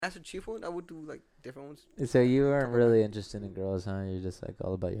Master Chief one, I would do like different ones. So you weren't really interested in girls, huh? You're just like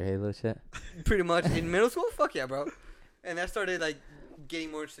all about your Halo shit. Pretty much in middle school, fuck yeah, bro. And I started like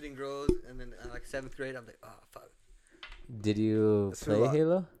getting more interested in girls, and then like 7th grade, I'm like, oh fuck. Did you play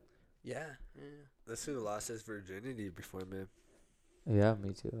Halo? Yeah. That's who lost his virginity before, man. Yeah,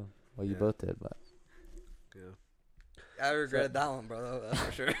 me too. Well, you both did, but. Yeah. I regretted that one, bro. That's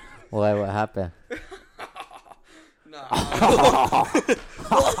for sure. Why? What happened? No.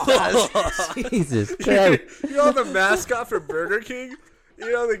 Jesus Christ. You know the mascot for Burger King?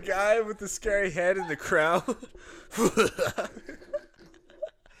 You know the guy with the scary head in the crown?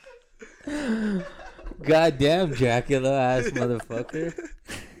 Goddamn Dracula ass motherfucker.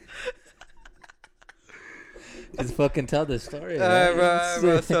 Just fucking tell the story.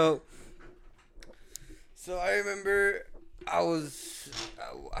 Bro. So I remember I was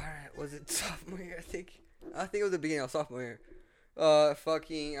it sophomore year? I think it was the beginning of sophomore year. I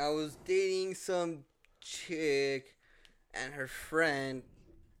was dating some chick, and her friend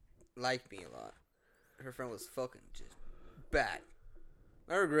liked me a lot. Her friend was fucking just bad.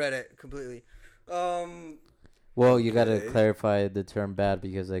 I regret it completely. Well, you gotta clarify the term bad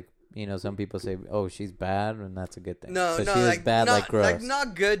because, like, you know, some people say, "Oh, she's bad," and that's a good thing. No, so she was bad, like gross, like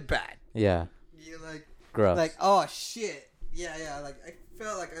not good, bad. Yeah. Yeah, like gross. Like, oh shit. Yeah. Like I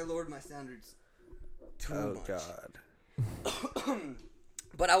felt like I lowered my standards too much. Oh god.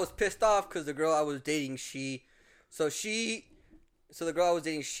 But I was pissed off because the girl I was dating, so the girl I was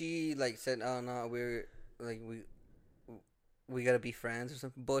dating, she like said, "Oh no, we gotta be friends" or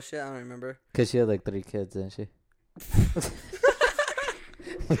something bullshit. I don't remember. Cause she had like 3 kids, didn't she?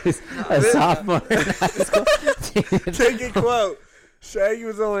 A sophomore in high school. Take a quote. Shaggy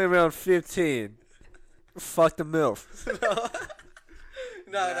was only around 15. Fuck the MILF.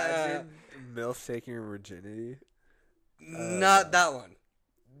 No. MILF taking her virginity. Not that one.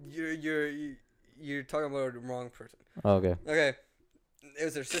 You're talking about the wrong person. Okay. Okay. It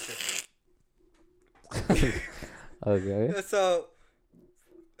was her sister. Okay.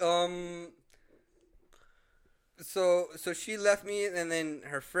 So she left me, and then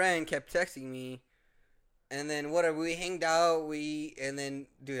her friend kept texting me, and then whatever, we hanged out, and then,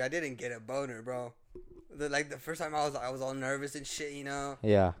 dude, I didn't get a boner, bro. The first time I was all nervous and shit, you know.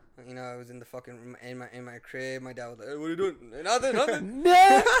 Yeah. You know, I was in the fucking in my crib. My dad was like, "Hey, what are you doing?" Nothing.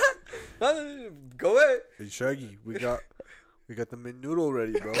 Nothing. Go away. Hey Shaggy, we got the noodle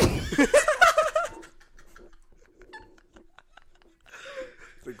ready, bro.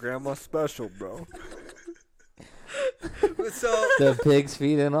 The grandma special, bro. So the pig's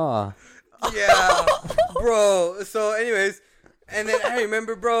feet and all. Yeah, bro. So, anyways, and then I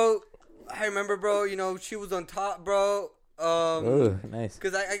remember, bro. You know, she was on top, bro. Oh, nice.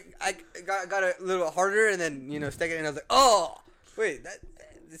 Because I got a little harder, and then, you know, stuck it, and I was like, oh, wait,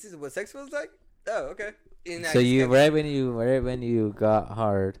 this is what sex feels like. Oh, okay. So you right when you got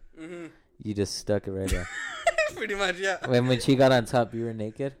hard, mm-hmm. you just stuck it right there. Pretty much, yeah. When she got on top, you were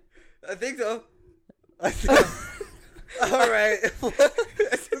naked. I think so. All right.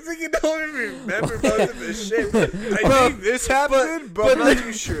 It's like you don't even remember most of this shit. I think this happened, but I'm not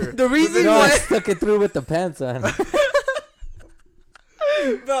too sure. The reason why I stuck it through with the pants on.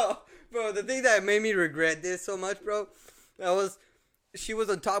 Bro, the thing that made me regret this so much, bro, she was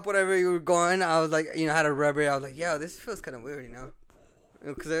on top, whatever you were going. I was like, you know, I had a rubber. I was like, yo, this feels kind of weird, you know,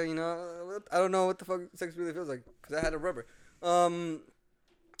 because you know, I don't know what the fuck sex really feels like because I had a rubber,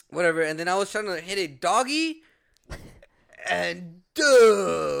 whatever. And then I was trying to hit a doggy, and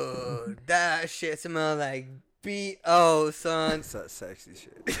dude, that shit smelled like B.O., son. It's that sexy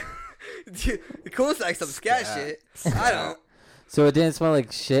shit. Dude, it cool's like some scat shit. I don't. So it didn't smell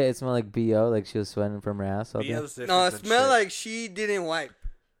like shit. It smelled like B.O., like she was sweating from her ass. No, it smelled like she didn't wipe.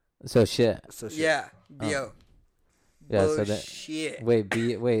 So shit. Yeah, B.O. Oh. Yeah, so that. Shit. Wait,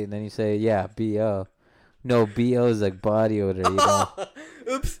 and then you say, yeah, B.O. No, B.O. is like body odor. You know?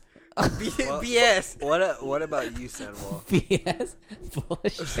 Oops. BS. What about you, Sanwell? BS?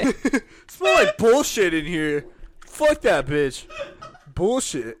 Bullshit. Smell like bullshit in here. Fuck that bitch.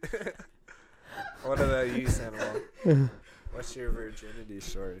 Bullshit. What about you, Sanwell? What's your virginity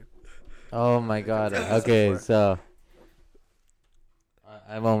story? Oh my god. Okay, so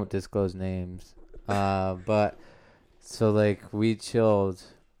I won't disclose names. But so like we chilled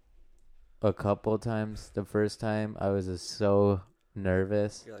a couple times. The first time I was just so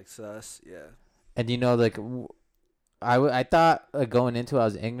nervous. You're like sus, yeah. And you know, like I thought like going into it I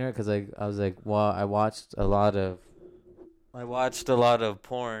was ignorant because like I was like, well, I watched a lot of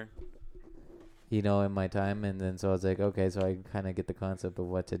porn. you know, in my time. And then so I was like, okay, so I kind of get the concept of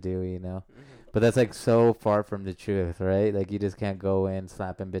what to do, you know. Mhm. But that's like so far from the truth, right? Like you just can't go in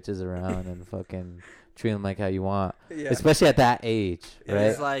slapping bitches around and fucking treat them like how you want, Yeah. especially at that age, It right?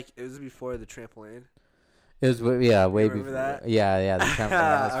 was like it was before the trampoline. It was yeah, way remember before that? Yeah, the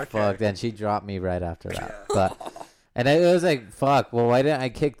trampoline was Okay. fucked, and she dropped me right after that. Yeah. But and it was like, fuck. Well, why didn't I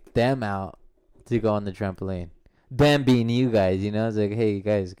kick them out to go on the trampoline? Them being you guys, you know. It's like, hey, you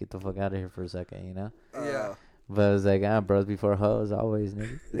guys, get the fuck out of here for a second, you know. Yeah. But it was like, bros before hoes, always,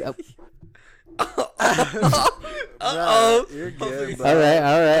 nigga. Yep. Uh-oh. You're good, bro. All right,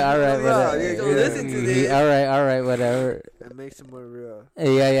 Yeah, whatever. you don't listen to this. All right, whatever. It makes it more real.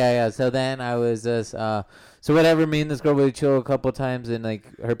 Yeah. So then I was just, so whatever. Me and this girl would chill a couple times, and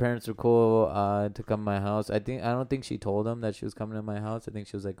like her parents were cool to come to my house. I don't think she told them that she was coming to my house. I think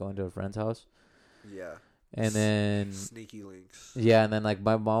she was like going to a friend's house, Yeah. and then Sneaky links. yeah, and then like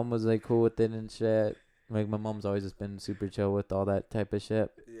my mom was like cool with it and shit. Like my mom's always just been super chill with all that type of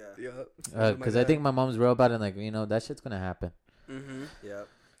shit. Yeah. Yeah. Because I think my mom's real about it. And, like, you know, that shit's gonna happen. Mhm. Yep.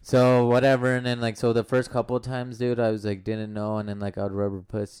 So whatever, and then like so the first couple of times, dude, I was like didn't know, and then like I would rub her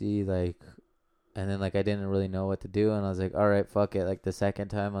pussy, like, and then like I didn't really know what to do, and I was like, all right, fuck it. Like the second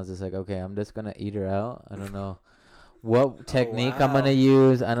time, I was just like, okay, I'm just gonna eat her out. I don't know what technique I'm wow. gonna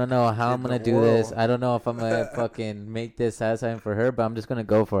use. I don't know how I'm In the gonna do this. world. I don't know if I'm gonna fucking make this satisfying for her, but I'm just gonna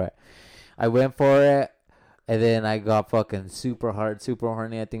go for it. I went for it. And then I got fucking super hard, super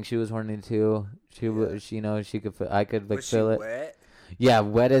horny. I think she was horny too. She was, you know, she could, I could like Was feel she it. wet? Yeah,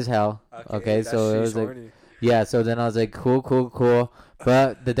 wet as hell. Okay, so it was like, yeah. So then I was like, cool.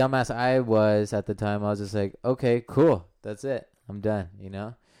 But the dumbass I was at the time, I was just like, okay, cool, that's it, I'm done. You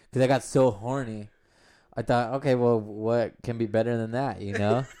know, because I got so horny. I thought, okay, well, what can be better than that? You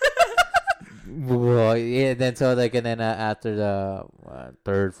know. Well, yeah. Then so like, and then after the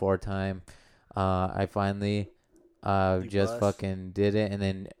third, fourth time. I finally You just bust? fucking did it, and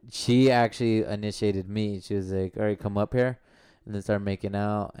then she actually initiated me. She was like, all right, come up here, and then start making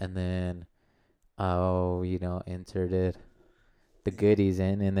out, and then you know, inserted the goodies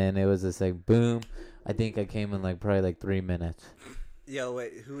in, and then it was just like boom. I think I came in like probably like 3 minutes. Yo,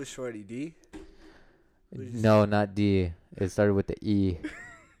 wait. Who was Shorty? D? Who'd you No, not D. It started with the E.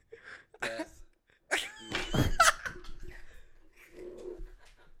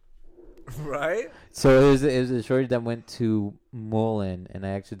 Right? So it was a shorty that went to Mullen, and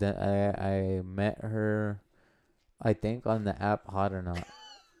I met her, I think, on the app Hot or Not.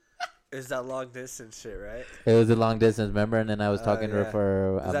 Is that long distance shit, right? It was a long distance, remember? And then I was Oh, talking to her yeah.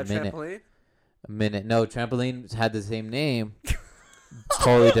 for Is a that minute. trampoline? A minute. No, trampoline had the same name.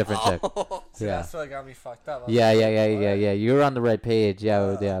 Totally different chick. See, Yeah. that's what got me fucked up. I was Yeah. like, You were on the right page. Yeah,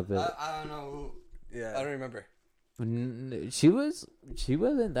 Uh, yeah. But I don't know. what? Yeah. I don't remember. she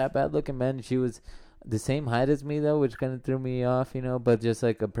wasn't that bad looking, man. She was the same height as me though, which kind of threw me off, you know. But just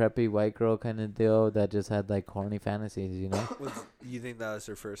like a preppy white girl kind of deal that just had like horny fantasies, you know. You think that was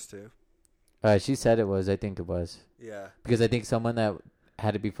her first two? She said it was. I think it was Yeah. because I think someone that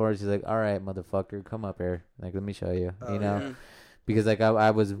had it before. She's like, all right, motherfucker, come up here. Like, let me show you. Oh, You know. yeah. Because like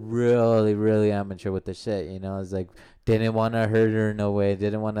I was really really amateur with the shit, you know. I was like didn't want to hurt her no way,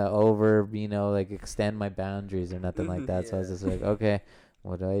 didn't want to like extend my boundaries or nothing like that. So I was Yeah. just like, okay,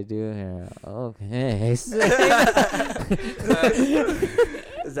 what do I do here? Okay.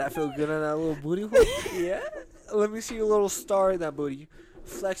 Does that feel good on that little booty hole? Yeah. Let me see your little star in that booty.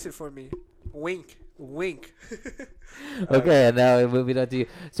 Flex it for me. Wink. Okay, and now moving on to you.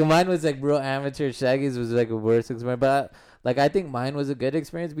 So mine was like real amateur. Shaggy's was like a worse experience, but like I think mine was a good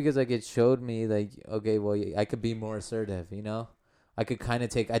experience because like it showed me like, okay, well I could be more assertive, you know. I could kind of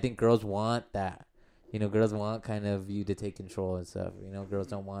take. I think girls want that, you know. Girls want kind of you to take control and stuff, you know. Girls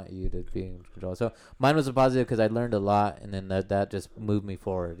don't want you to be in control. So mine was a positive because I learned a lot, and then that just moved me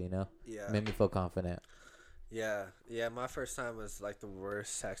forward, you know. Yeah. Made me feel confident. Yeah. My first time was like the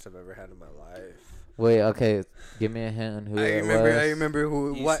worst sex I've ever had in my life. Wait, okay, give me a hint on who it was. I remember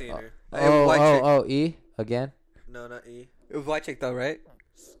who. You What? seen her? Oh, E again. No, not E. It was white chick though, right?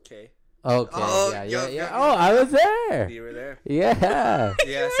 It's K. Okay, Oh, yeah. yeah. Oh, I was there. You were there. Yeah.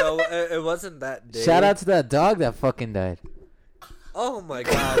 Yeah. So it wasn't that day. Shout out to that dog that fucking died. Oh my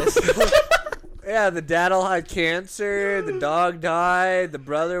god. Yeah, the dad all had cancer. The dog died. The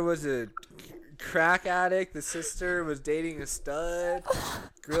brother was a crack addict. The sister was dating a stud.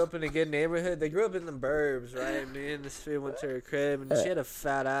 Grew up in a good neighborhood. They grew up in the burbs, right? Me and this dude went to her crib, and she had a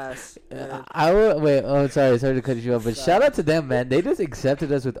fat ass. man. I would wait. Oh, sorry to cut you off, but shout out to them, man. They just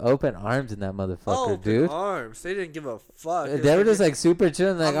accepted us with open arms in that motherfucker, Open dude. arms. They didn't give a fuck. They were just like super chill,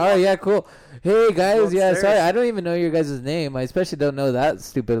 and like, I'm all right, yeah, cool. Hey guys, yeah, sorry, I don't even know your guys' name. I especially don't know that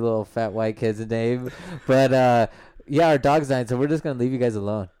stupid little fat white kid's name. But yeah, our dog's dying, so we're just gonna leave you guys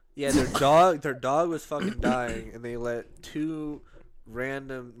alone. Yeah, their dog was fucking dying, and they let 2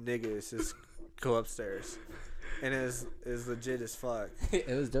 random niggas just go upstairs. And it was legit as fuck. It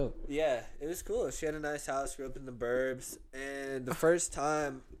was dope. Yeah, it was cool. She had a nice house, grew up in the burbs, and the first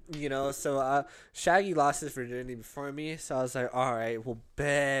time, so Shaggy lost his virginity before me, so I was like, all right, well,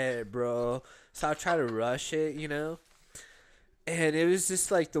 bet, bro. So I tried to rush it, and it was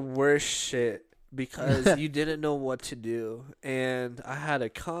just like the worst shit because you didn't know what to do, and I had a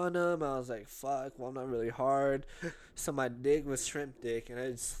condom. I was like, fuck, well, I'm not really hard. So my dick was shrimp dick, and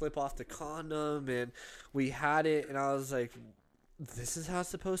I'd slip off the condom, and we had it, and I was like, this is how it's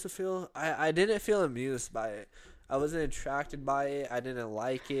supposed to feel? I didn't feel amused by it. I wasn't attracted by it. I didn't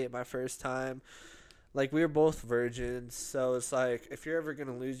like it my first time. Like, we were both virgins, so it's like, if you're ever going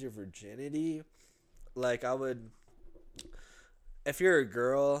to lose your virginity, like, if you're a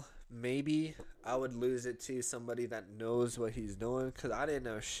girl, maybe I would lose it to somebody that knows what he's doing, because I didn't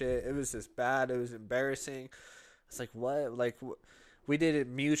know shit. It was just bad. It was embarrassing. It's like, what? Like, we did it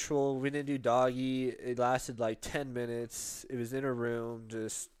mutual. We didn't do doggy. It lasted like 10 minutes. It was in a room. It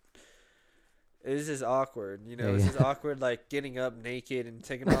was just awkward. It was just awkward, like, getting up naked and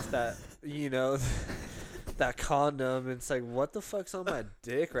taking off that, that condom. And it's like, what the fuck's on my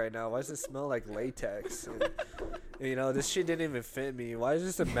dick right now? Why does it smell like latex? And, this shit didn't even fit me. Why is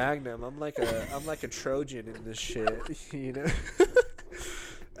this a Magnum? I'm like a Trojan in this shit,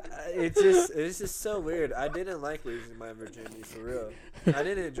 It was just so weird. I didn't like losing my virginity, for real. I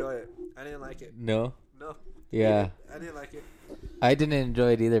didn't enjoy it. I didn't like it. No? No. Yeah. I didn't like it. I didn't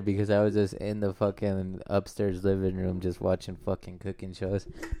enjoy it either because I was just in the fucking upstairs living room just watching fucking cooking shows.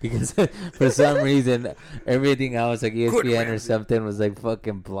 Because for some reason, everything else, like ESPN or something, was like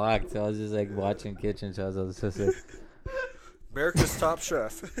fucking blocked. So I was just like watching kitchen shows. I was just like, America's Top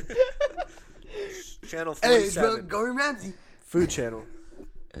Chef. Channel 47. Hey, it's Gordon Ramsay. Food Channel.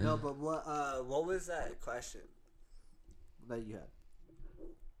 No, but what was that question that you had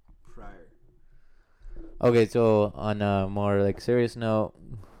prior? okay, so on a more like serious note,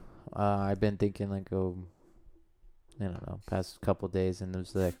 I've been thinking like, I don't know, past couple days, and it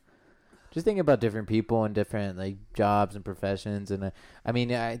was like just thinking about different people and different like jobs and professions, and I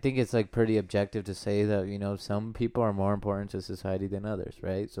mean, I think it's like pretty objective to say that some people are more important to society than others,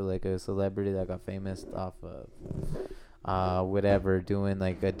 right? So like a celebrity that got famous off of whatever, doing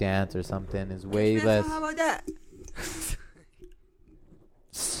like a dance or something is way less. How about that?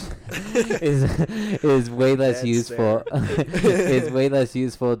 is way less useful. Is way less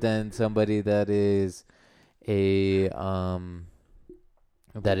useful than somebody that is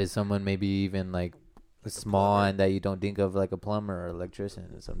someone maybe even like small and that you don't think of, like a plumber or electrician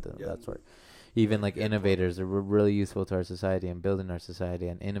or something of that sort. Even like innovators are really useful to our society and building our society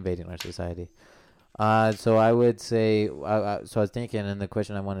and innovating our society. So I would say, so I was thinking, and the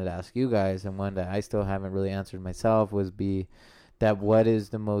question I wanted to ask you guys, and one that I still haven't really answered myself, was that what is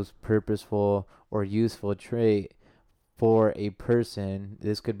the most purposeful or useful trait for a person?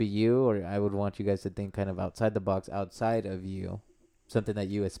 This could be you, or I would want you guys to think kind of outside the box, outside of you, something that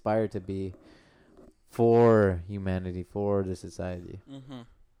you aspire to be for humanity, for the society. Mm-hmm.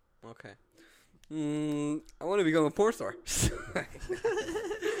 Okay. I want to become a porn star.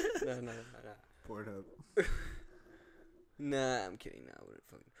 No. Pornhub. Nah, I'm kidding. Nah, I wouldn't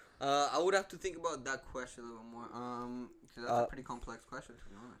fucking. I would have to think about that question a little more. Because that's a pretty complex question, to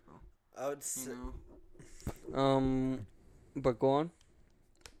be honest, bro. I would say. But go on.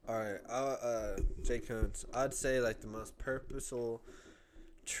 Alright, Jay Coons. I'd say like the most purposeful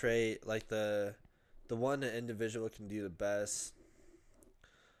trait, like the one an individual can do the best,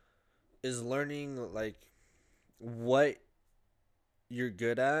 is learning like what you're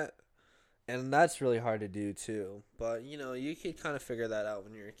good at. And that's really hard to do too. But you could kind of figure that out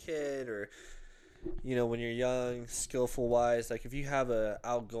when you're a kid, or when you're young, skillful wise. Like if you have a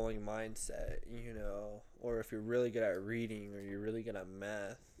outgoing mindset, or if you're really good at reading, or you're really good at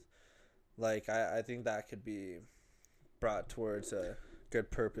math, like I think that could be brought towards a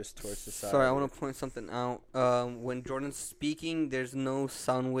good purpose towards society. Sorry, I want to point something out. When Jordan's speaking, there's no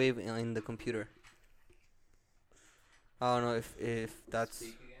sound wave in the computer. I don't know if that's...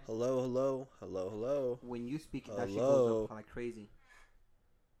 Hello. When you speak, it actually goes up like crazy.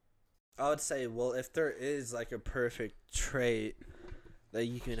 I would say, well, if there is like a perfect trait that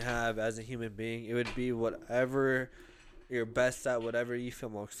you can have as a human being, it would be whatever you're best at, whatever you feel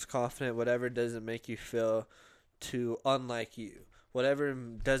most confident, whatever doesn't make you feel too unlike you, whatever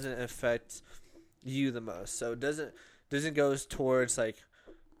doesn't affect you the most. So it doesn't go towards like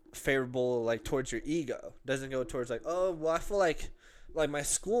favorable like towards your ego. Doesn't go towards like, oh well, I feel like my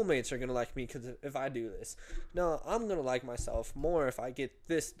schoolmates are gonna like me because if I do this. No, I'm gonna like myself more if I get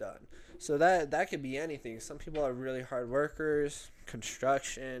this done. So that could be anything. Some people are really hard workers,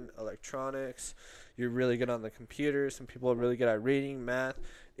 construction, electronics. You're really good on the computer. Some people are really good at reading, math.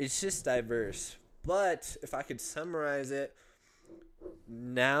 It's just diverse. But if I could summarize it,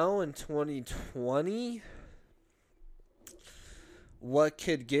 now in 2020, what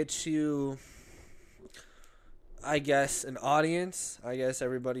could get you, I guess, an audience? I guess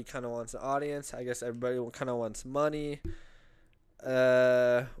everybody kind of wants an audience. I guess everybody kind of wants money.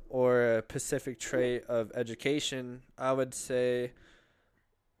 Or a specific trait of education. I would say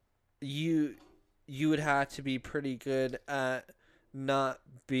you would have to be pretty good at not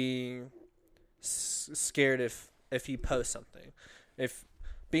being scared if you post something. If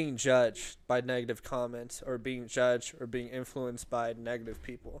being judged by negative comments or being judged or being influenced by negative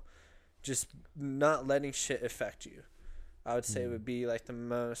people. Just not letting shit affect you. I would say it would be like the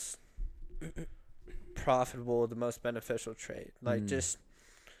most profitable, the most beneficial trait. Like just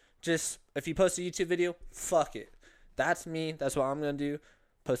if you post a YouTube video, fuck it. That's me. That's what I'm going to do.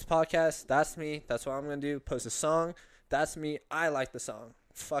 Post a podcast. That's me. That's what I'm going to do. Post a song. That's me. I like the song.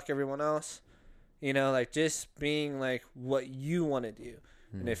 Fuck everyone else. You know, like just being like what you want to do.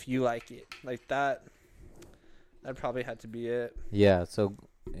 And if you like it, like that probably had to be it. Yeah. So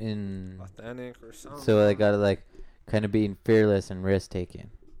in authentic or something. So I gotta like kind of being fearless and risk taking.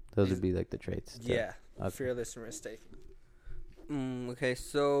 Those would be like the traits. Yeah. Okay. Fearless and risk taking. Okay,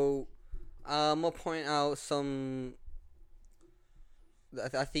 so I'm gonna point out some.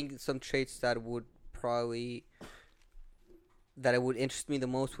 I think some traits that would it would interest me the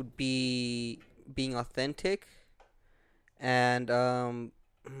most would be being authentic, and I don't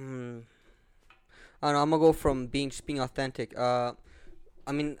know. I'm gonna go from being authentic. I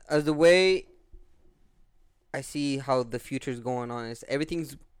mean, as the way I see how the future is going on is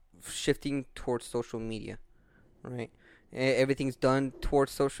everything's shifting towards social media, right? Everything's done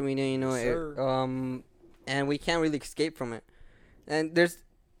towards social media, you know. And we can't really escape from it. And there's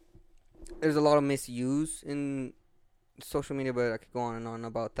a lot of misuse in social media, but I could go on and on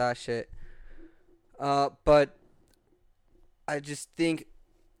about that shit. But I just think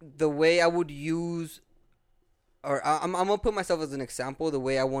the way I would use, or I'm gonna put myself as an example, the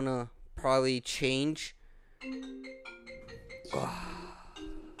way I wanna probably change. Keep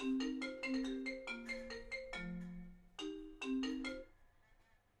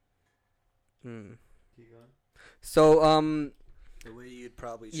going. So the way you'd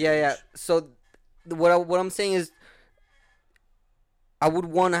probably change. Yeah. So what I'm saying is, I would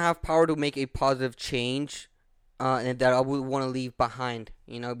want to have power to make a positive change, and that I would want to leave behind.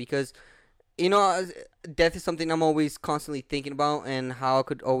 You know, because death is something I'm always constantly thinking about, and how I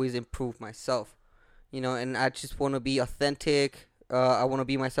could always improve myself. You know, and I just want to be authentic. I want to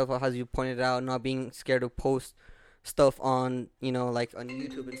be myself, as you pointed out, not being scared to post stuff on, like on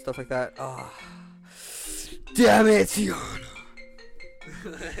YouTube and stuff like that. Oh, damn it, Tiana.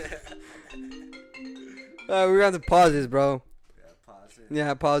 We're gonna have to pause this, bro. Yeah, pause it.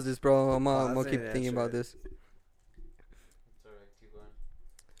 Yeah, pause this, bro. I'm gonna keep thinking about this. It's alright, keep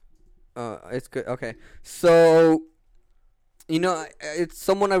going. It's good. Okay, so it's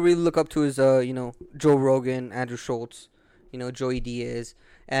someone I really look up to is Joe Rogan, Andrew Schultz, Joey Diaz,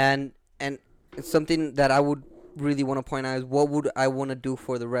 and it's something that I would really want to point out is what would I want to do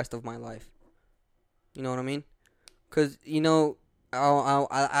for the rest of my life. You know what I mean? Because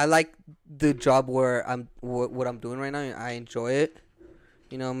I like the job where what I'm doing right now. I enjoy it.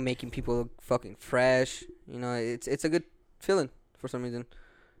 Making people look fucking fresh. It's a good feeling for some reason.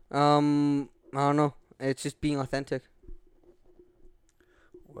 I don't know. It's just being authentic.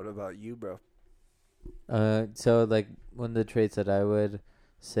 What about you, bro? So like one of the traits that I would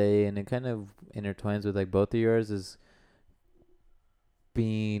say, and it kind of intertwines with like both of yours, is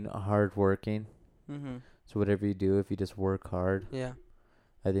being hardworking. Mm-hmm. So whatever you do, if you just work hard, yeah,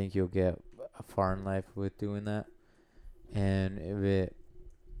 I think you'll get far in life with doing that. And if it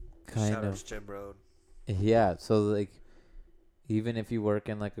kind Shout of out to Jim Rohn. Yeah, so like even if you work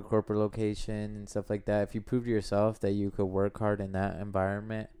in like a corporate location and stuff like that, if you prove to yourself that you could work hard in that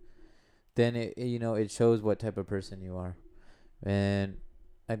environment, then it shows what type of person you are. And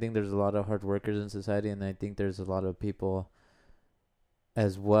I think there's a lot of hard workers in society, and I think there's a lot of people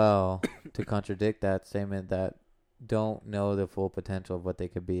as well to contradict that statement that don't know the full potential of what they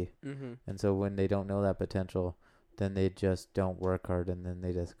could be. Mm-hmm. And so when they don't know that potential, then they just don't work hard, and then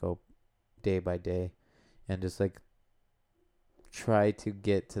they just go day by day and just like try to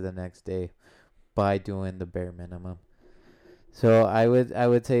get to the next day by doing the bare minimum. So I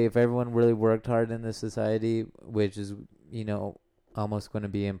would say if everyone really worked hard in this society, which is, almost going to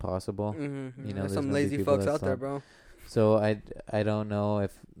be impossible. Mm-hmm. There's some gonna lazy be people fucks that out there, stop. bro. So I don't know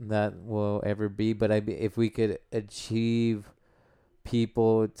if that will ever be, but if we could achieve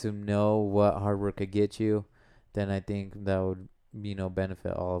people to know what hard work could get you, then I think that would,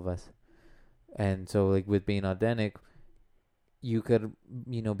 benefit all of us. And so, like, with being authentic, you could,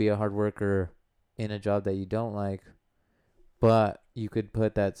 be a hard worker in a job that you don't like, but you could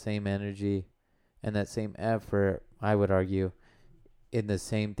put that same energy and that same effort, I would argue, in the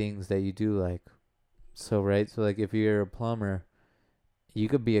same things that you do like. So, right? So, like, if you're a plumber, you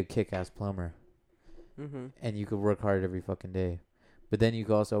could be a kick-ass plumber. Mm-hmm. And you could work hard every fucking day. But then you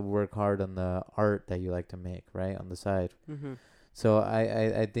could also work hard on the art that you like to make, right? On the side. Mm-hmm. So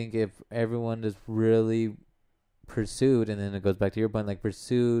I think if everyone just really pursued, and then it goes back to your point, like,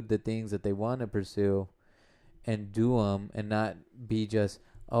 pursued the things that they want to pursue and do them and not be just,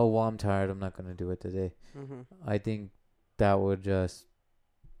 oh, well, I'm tired, I'm not going to do it today. Mm-hmm. I think that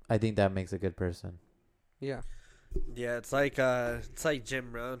makes a good person. Yeah. Yeah, it's like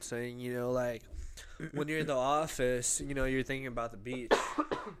Jim Rohn saying, like, when you're in the office, you're thinking about the beach,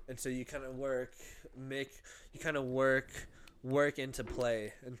 and so you kind of work into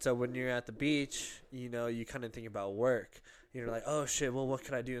play, and so when you're at the beach, you kind of think about work. You're like, oh shit, well, what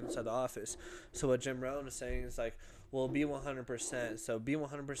can I do inside the office? So what Jim Rohn is saying is like, well, be 100%. So be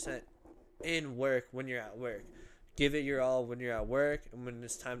 100% in work when you're at work. Give it your all when you're at work, and when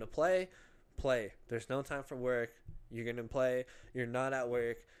it's time to play. There's no time for work. You're gonna play. You're not at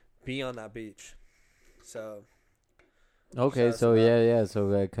work. Be on that beach. So. Okay, so yeah.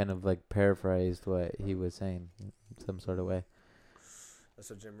 So I kind of like paraphrased what he was saying, in some sort of way. That's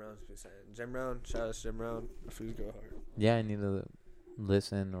what Jim Rohn's been saying. Jim Rohn, shout out to Jim Rohn. My food go hard. Yeah, I need to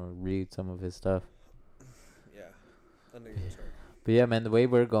listen or read some of his stuff. Yeah, I think it's hard. But yeah, man, the way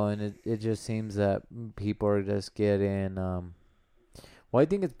we're going, it just seems that people are just getting. Well, I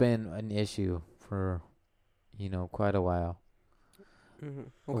think it's been an issue for, quite a while. Mm-hmm.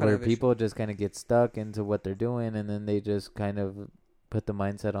 Where people just kind of get stuck into what they're doing, and then they just kind of put the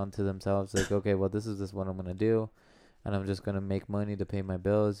mindset onto themselves, like, okay, well, this is just what I'm gonna do, and I'm just gonna make money to pay my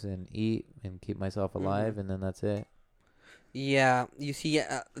bills and eat and keep myself alive, and then that's it. Yeah, you see,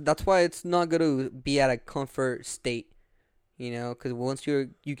 that's why it's not good to be at a comfort state, because once you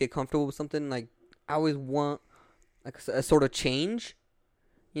get comfortable with something, like, I always want like a sort of change,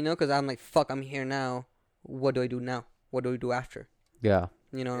 because I'm like, fuck, I'm here now. What do I do now? What do we do after? Yeah.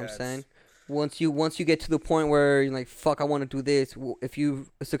 You know what I'm saying? Once you get to the point where you're like, fuck, I want to do this. If you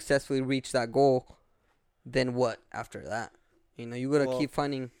successfully reach that goal, then what after that? You gotta keep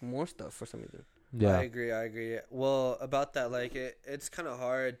finding more stuff for some reason. Yeah, I agree. Well, about that, like, it's kind of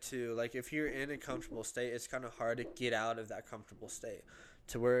hard to, like, if you're in a comfortable state, it's kind of hard to get out of that comfortable state.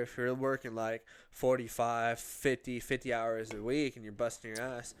 To where if you're working like 45, 50 hours a week and you're busting your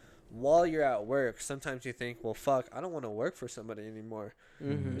ass while you're at work, sometimes you think, well, fuck, I don't want to work for somebody anymore.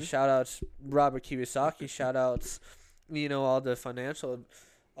 Mm-hmm. Shout outs Robert Kiyosaki, shout outs, all the financial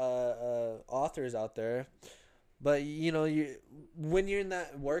authors out there. But, when you're in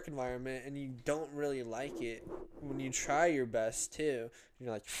that work environment and you don't really like it, when you try your best too,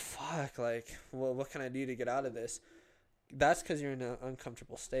 you're like, fuck, like, well, what can I do to get out of this? That's because you're in an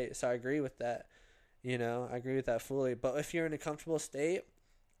uncomfortable state. So I agree with that. I agree with that fully. But if you're in a comfortable state,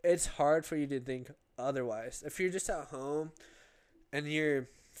 it's hard for you to think otherwise. If you're just at home and you're,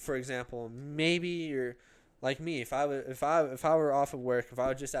 for example, maybe you're like me. If I were off of work, if I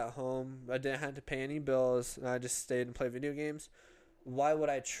was just at home, I didn't have to pay any bills, and I just stayed and played video games, why would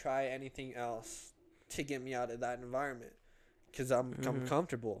I try anything else to get me out of that environment? Because I'm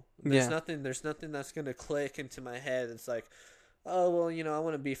comfortable. There's nothing that's gonna click into my head. It's like, oh well, I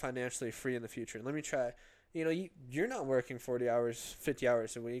want to be financially free in the future. Let me try. You're not working 40 hours, 50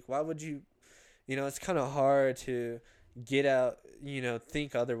 hours a week. Why would you? It's kind of hard to get out.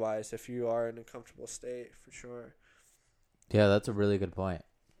 Think otherwise if you are in a comfortable state, for sure. Yeah, that's a really good point.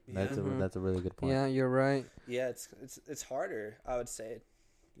 Yeah. That's a really good point. Yeah, you're right. Yeah, it's harder, I would say.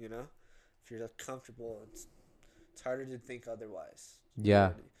 If you're comfortable, it's harder to think otherwise.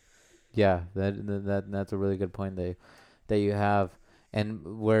 Yeah. Yeah, that's a really good point that you have,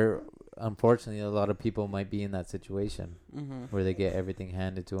 and where unfortunately a lot of people might be in that situation where they get everything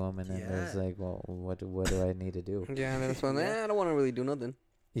handed to them, and then there's like, well, what do I need to do? Yeah, and that's when I don't want to really do nothing.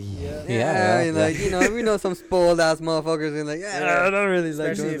 Yeah. Like, we know some spoiled ass motherfuckers and like, I don't really especially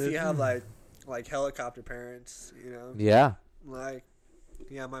like doing if this. you have like helicopter parents, Yeah. Like,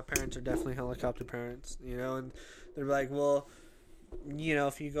 yeah, my parents are definitely helicopter parents, and they're like, well,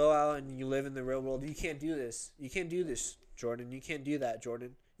 if you go out and you live in the real world, you can't do this. You can't do this. Jordan. You can't do that,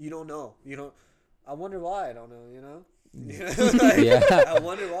 Jordan. You don't know. You don't. I wonder why I don't know. You know. Yeah. I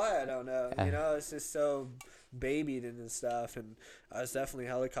wonder why I don't know. You know, it's just so babied and stuff, and I was definitely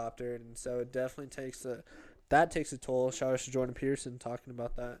helicoptered, and so it definitely takes a toll. Shout out to Jordan Peterson talking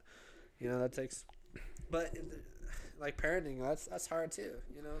about that. You know, that takes, but like parenting, that's hard too.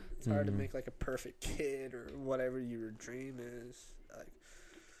 You know, it's hard to make like a perfect kid or whatever your dream is. Like,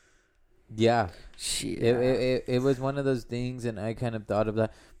 yeah, shit. It was one of those things, and I kind of thought of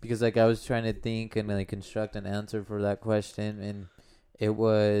that because like I was trying to think and like construct an answer for that question, and it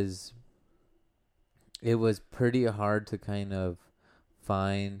was pretty hard to kind of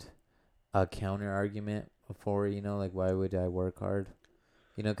find a counter argument for, you know, like why would I work hard?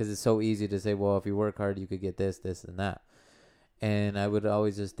 You know, because it's so easy to say, well, if you work hard, you could get this, this, and that. And I would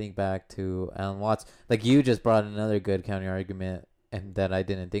always just think back to Alan Watts. Like, you just brought another good counter argument and that I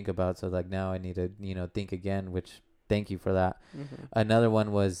didn't think about. So, like, now I need to, you know, think again, which thank you for that. Mm-hmm. Another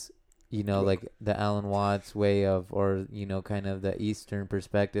one was, you know, like the Alan Watts way of, or, you know, kind of the Eastern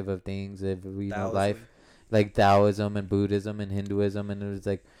perspective of things, of, you know, life, like Taoism and Buddhism and Hinduism. And it was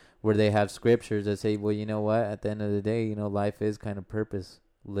like, where they have scriptures that say, well, you know what, at the end of the day, you know, life is kind of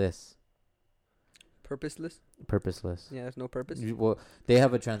purposeless. Purposeless. Yeah, there's no purpose. Well, they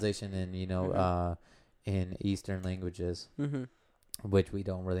have a translation in, you know, in Eastern languages, which we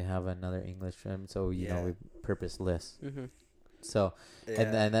don't really have another English term. So, you know, we purposeless. So,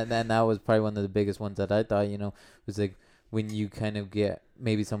 and that was probably one of the biggest ones that I thought, you know, was like when you kind of get,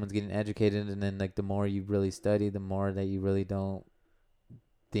 maybe someone's getting educated, and then like the more you really study, the more that you really don't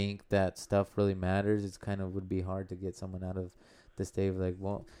think that stuff really matters. It's kind of would be hard to get someone out of the state of like,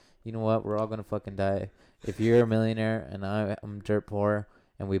 well, you know what, we're all gonna fucking die. If you're a millionaire and I'm dirt poor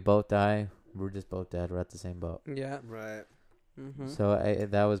and we both die, we're just both dead. We're at the same boat. Yeah, right. So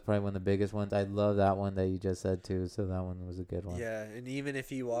that was probably one of the biggest ones. I love that one that you just said too. So that one was a good one. Yeah, and even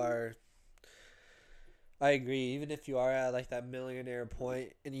if you are, I agree. Even if you are at like that millionaire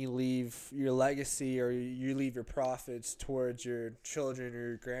point and you leave your legacy or you leave your profits towards your children or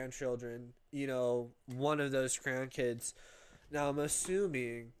your grandchildren, you know, one of those grandkids. Now I'm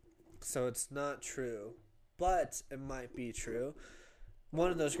assuming, so it's not true, but it might be true.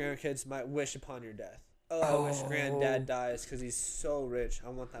 One of those grandkids might wish upon your death. Oh, I wish granddad dies because he's so rich. I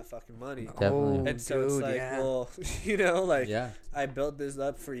want that fucking money. Definitely. And so it's like, well, you know, like, I built this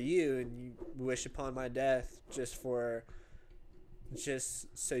up for you, and you wish upon my death just so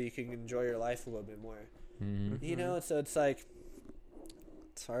you can enjoy your life a little bit more. You know, so it's like,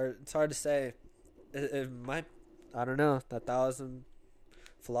 it's hard to say. It might, I don't know, that Taoism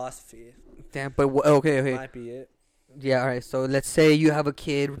philosophy. Damn, but okay. Might be it. Yeah, all right. So let's say you have a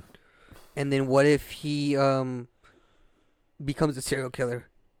kid. And then what if he becomes a serial killer?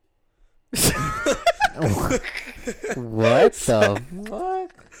 What the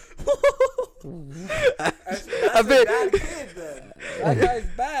fuck? That's a bad kid then. That guy's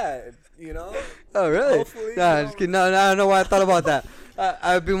bad, you know? Oh, really? Hopefully, nah, just kidding. No, I don't know why I thought about that.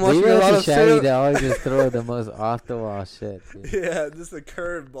 I've been watching a lot of serial. They always just throw the most off the wall shit. Dude. Yeah, just a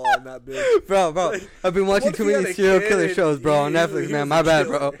curveball in that bitch. Bro. Like, I've been watching too many serial killer shows, bro, on Netflix, man. My bad,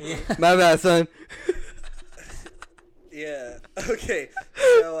 bro. My bad, son. Yeah. Okay.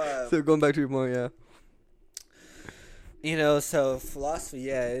 So going back to your point, yeah. You know, so philosophy,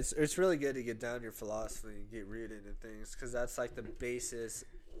 yeah, it's really good to get down your philosophy and get rooted in things, because that's like the basis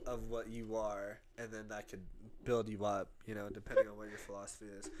of what you are, and then that could build you up, you know, depending on what your philosophy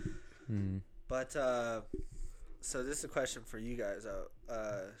is. But so this is a question for you guys out,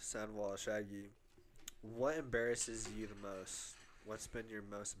 Sandoval, Shaggy. What embarrasses you the most? What's been your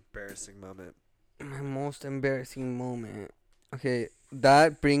most embarrassing moment? My most embarrassing moment. Okay,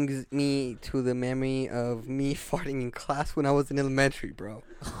 that brings me to the memory of me farting in class when I was in elementary, bro.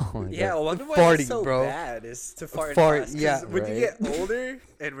 Oh yeah, I wonder why farting, it's so bro. bad is to fart in class. Yeah, when you get older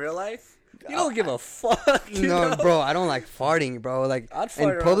in real life, you don't give a fuck. No, bro, I don't like farting, bro. Like I'd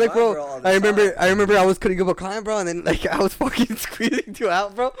fart in public, bro. I remember time. I was cutting up a client, bro, and then like I was fucking squeezing you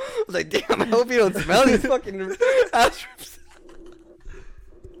out, bro. I was like, damn, I hope you don't smell these fucking ass rips.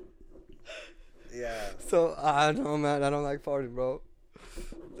 Yeah. So I don't know, man. I don't like farting, bro.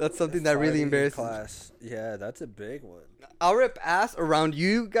 That's something that really embarrasses me. Class. Yeah, that's a big one. I'll rip ass around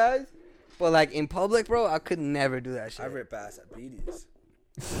you guys, but like in public, bro, I could never do that shit. I rip ass at BD's.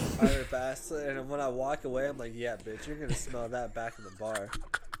 I rip ass, and when I walk away, I'm like, yeah, bitch, you're gonna smell that back in the bar.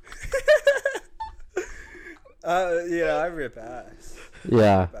 Yeah, I rip ass.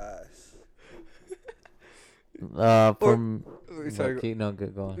 Yeah. Sorry,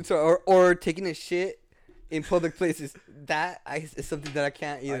 good going. So or taking a shit in public places. That is something that I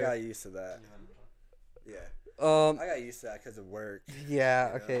can't either. I got used to that. Yeah. I got used to that because of work. Yeah.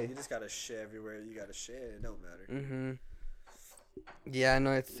 You know? Okay. You just gotta shit everywhere. You gotta shit. It don't matter. Mhm. Yeah,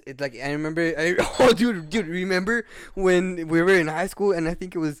 no, it's like I remember. Oh, dude, remember when we were in high school and I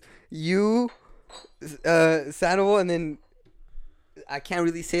think it was you, Sandoval, and then I can't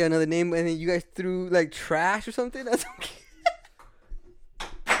really say another name, and then you guys threw like trash or something. That's okay.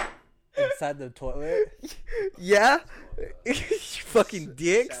 Inside the toilet. Yeah, you fucking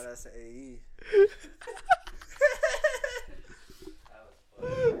dicks. Shout out to AE.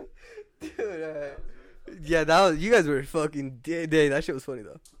 Dude, yeah, that was, you guys were fucking that shit was funny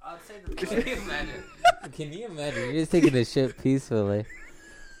though. I'll say Can you imagine? Can you imagine? You're just taking this shit peacefully.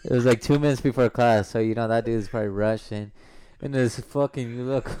 It was like 2 minutes before class, so you know that dude's probably rushing. And this fucking, you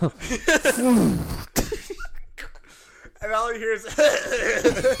look. And all you hear is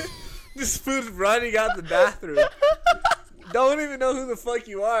this food's running out the bathroom. Don't even know who the fuck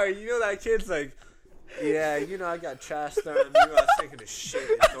you are. You know that kid's like, yeah, you know I got trash thrown at me when I was taking a shit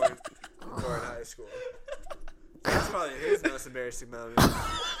in Thorn High School. That's probably his most embarrassing moment.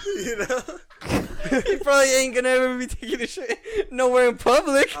 You know? He probably ain't gonna ever be taking a shit nowhere in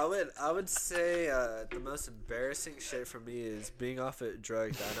public. I would say the most embarrassing shit for me is being off of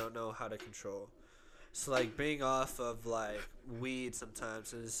drugs that I don't know how to control. So like being off of like weed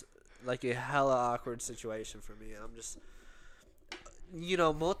sometimes is like a hella awkward situation for me. I'm just, you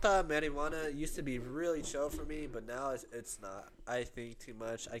know, mota, marijuana used to be really chill for me, but now it's not. I think too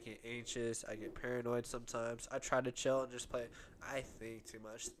much. I get anxious. I get paranoid sometimes. I try to chill and just play. I think too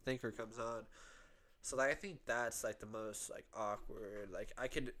much. Thinker comes on. So like I think that's like the most like awkward. Like I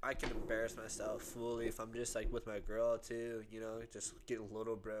could embarrass myself fully if I'm just like with my girl too. You know, just get a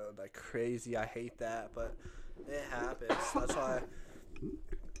little bro like crazy. I hate that, but it happens. That's why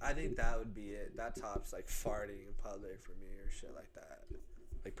I think that would be it. That tops like farting in public for me or shit like that.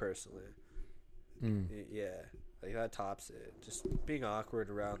 Like personally, yeah, like that tops it. Just being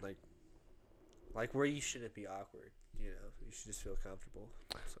awkward around like where you shouldn't be awkward. You know, you should just feel comfortable.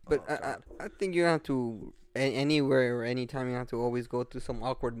 So, But I think you have to anywhere or anytime you have to always go through some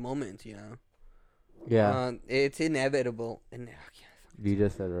awkward moments. You know. Yeah. It's inevitable. You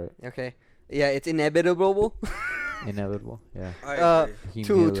just said right. Okay. Yeah, it's inevitable. Inevitable. Yeah. I agree.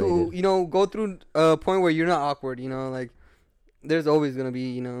 To you know go through a point where you're not awkward. You know, like there's always gonna be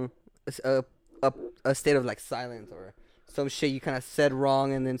you know a state of like silence or some shit you kind of said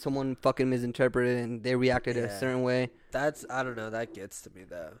wrong and then someone fucking misinterpreted and they reacted a certain way. That's I don't know. That gets to me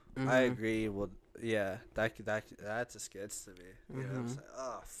though. Mm-hmm. I agree. Well, yeah, that just gets to me. You know, I'm like,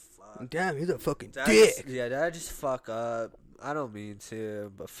 oh fuck. Damn, he's a fucking dick. Did I just fuck up? I don't mean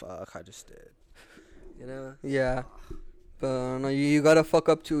to, but fuck, I just did. You know? Yeah, but no, you gotta fuck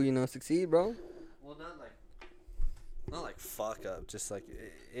up to you know succeed, bro. Well, not like fuck up. Just like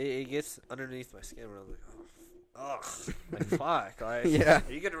it gets underneath my skin where I'm like, ugh, like fuck. Like, yeah.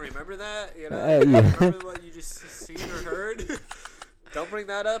 Are you gonna remember that? You know, Yeah. remember what you just seen or heard? Don't bring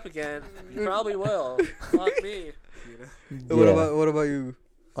that up again. You probably will. Fuck me. You know? Yeah. What about you?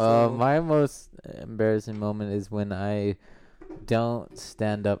 My most embarrassing moment is when I don't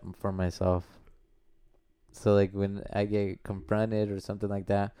stand up for myself. So like when I get confronted or something like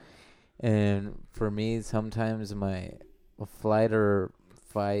that, and for me sometimes my flight or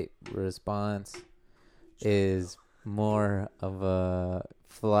fight response is more of a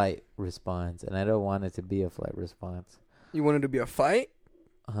flight response, and I don't want it to be a flight response. You want it to be a fight?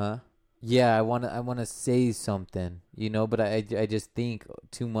 Yeah, I want to say something, you know, but I just think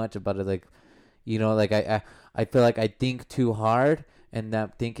too much about it. Like, you know, like I feel like I think too hard, and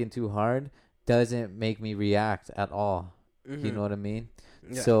that thinking too hard doesn't make me react at all. Mm-hmm. You know what I mean?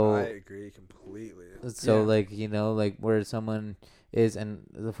 Yeah, so I agree completely. So like, you know, like where someone is, and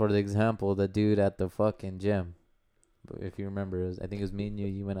for the example, the dude at the fucking gym. If you remember, I think it was me and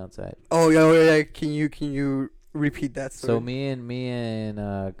you went outside. Oh yeah. Can you repeat that story? So me and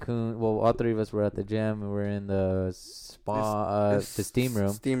Kun, well, all three of us were at the gym. We were in the spa, the steam room.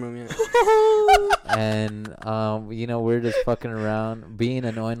 Steam room, yeah. And you know, we're just fucking around, being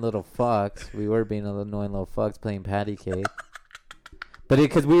annoying little fucks. We were being annoying little fucks playing patty cake. But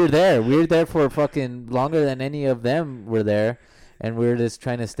because we were there for fucking longer than any of them were there, and we were just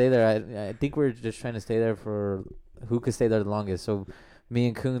trying to stay there. I think we were just trying to stay there for who could stay there the longest. So me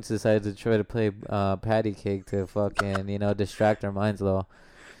and Coons decided to try to play patty cake to fucking, you know, distract our minds a little.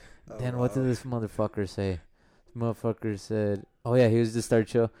 Then what did this motherfucker say? This motherfucker said, oh yeah, he was just start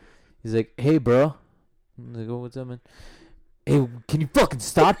chill. He's like, hey bro. I'm like, oh, what's up, man? Hey, can you fucking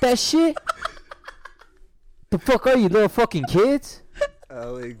stop that shit? The fuck are you, little fucking kids?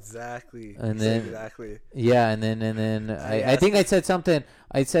 Oh, exactly. And then exactly. Yeah, and then I think I said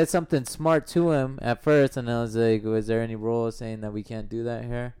something smart to him at first, and I was like, "Was there any rule saying that we can't do that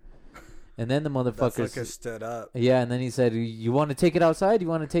here?" And then the motherfucker stood up. Yeah, and then he said, "You want to take it outside? You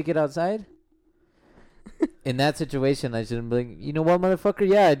want to take it outside?" In that situation, I shouldn't be like, "You know what, motherfucker?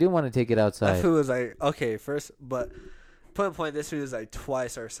 Yeah, I do want to take it outside." That fool was like, okay, first, but point, this fool was like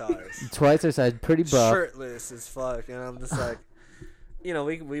twice our size. Twice our size, pretty buff. Shirtless as fuck, and I'm just like,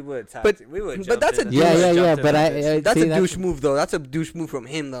 we would but that's a that's a douche move though. That's a douche move from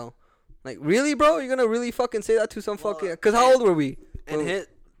him though. Like, really, bro? You're gonna really fucking say that to some fucking? Because how old were we?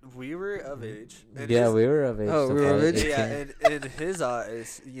 We were of age. Yeah, we were of age. Oh, we were of age. Yeah, and in his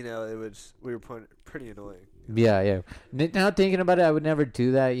eyes, we were pretty annoying. Yeah. Now thinking about it, I would never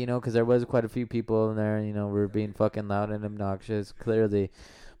do that, because there was quite a few people in there, we were being fucking loud and obnoxious, clearly.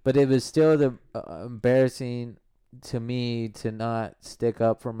 But it was still embarrassing to me to not stick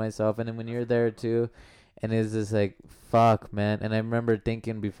up for myself. And then when you're there too, and it's just like, fuck, man. And I remember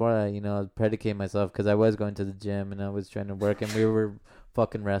thinking before that, I was predicating myself because I was going to the gym and I was trying to work and we were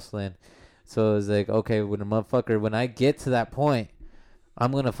fucking wrestling. So it was like, okay, when I get to that point,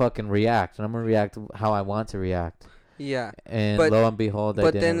 I'm going to fucking react. And I'm going to react how I want to react. Yeah. And lo and behold, I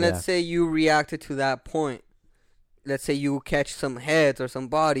didn't But then react. let's say you reacted to that point. Let's say you catch some heads or some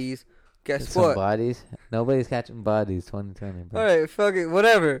bodies. Guess some what? Bodies? Nobody's catching bodies 2020, bro. All right, fuck it.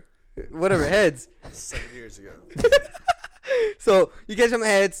 Whatever, heads. 7 years ago. So you get some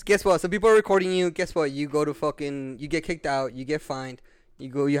heads. Guess what? Some people are recording you. Guess what? You go to fucking. You get kicked out. You get fined.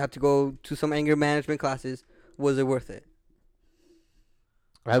 You have to go to some anger management classes. Was it worth it?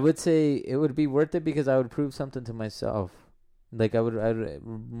 I would say it would be worth it because I would prove something to myself. Like I would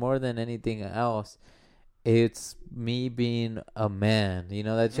more than anything else. It's me being a man.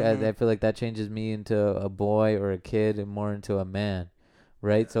 I feel like that changes me into a boy or a kid and more into a man.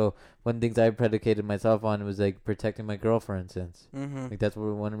 Right? So one things I predicated myself on was like protecting my girl, for instance. Mm-hmm. Like that's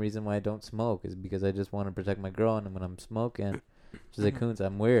one reason why I don't smoke is because I just want to protect my girl. And when I'm smoking, she's like, Coons,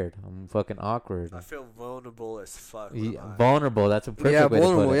 I'm weird. I'm fucking awkward. I feel vulnerable as fuck. Vulnerable. That's a perfect way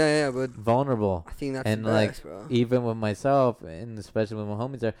vulnerable. to put it. Yeah, but vulnerable. I think that's and the best, bro. Even with myself, and especially when my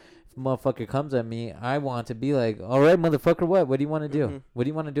homies are, if a motherfucker comes at me, I want to be like, all right, motherfucker, what? What do you want to do? Mm-hmm. What do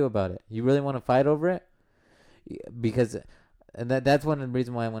you want to do about it? You really want to fight over it? Because, and that's one of the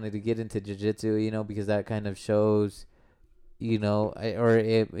reasons why I wanted to get into jiu-jitsu, because that kind of shows, or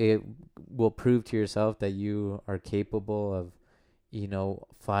it will prove to yourself that you are capable of,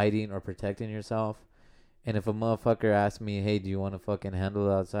 fighting or protecting yourself. And if a motherfucker asked me, hey, do you want to fucking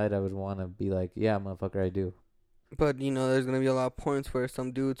handle it outside? I would want to be like, yeah, motherfucker, I do. But, there's going to be a lot of points where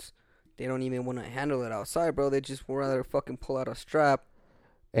some dudes, they don't even want to handle it outside, bro. They just would rather fucking pull out a strap.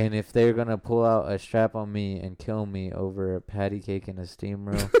 And if they're going to pull out a strap on me and kill me over a patty cake in a steam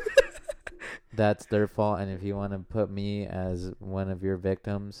room, that's their fault. And if you want to put me as one of your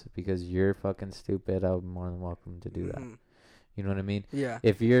victims because you're fucking stupid, I'm more than welcome to do that. You know what I mean? Yeah.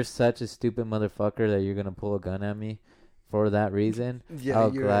 If you're such a stupid motherfucker that you're going to pull a gun at me for that reason,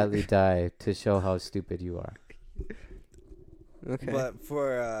 I'll gladly die to show how stupid you are. Okay. But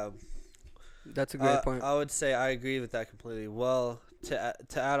for... that's a great point. I would say I agree with that completely. Well, to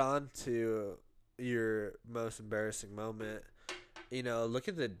add on to your most embarrassing moment, look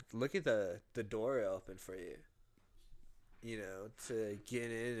at the door open for you. To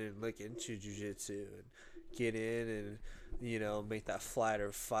get in and look into jiu-jitsu and get in and make that flight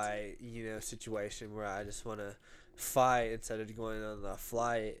or fight situation where I just want to fight instead of going on the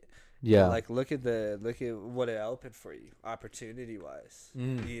flight. Yeah. Like look at what it opened for you, opportunity wise.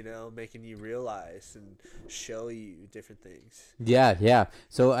 Making you realize and show you different things. Yeah.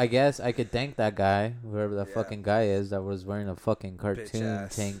 So I guess I could thank that guy, whoever the fucking guy is that was wearing a fucking cartoon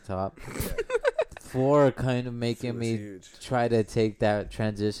tank top, for kind of making me try to take that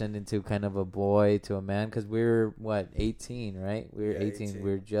transition into kind of a boy to a man. Because we were 18, right? We were 18.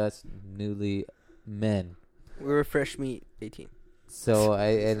 We were just newly men. We were fresh meat, 18. So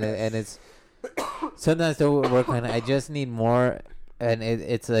and it's sometimes though we're kind of I just need more, and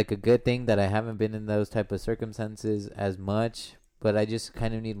it's like a good thing that I haven't been in those type of circumstances as much, but I just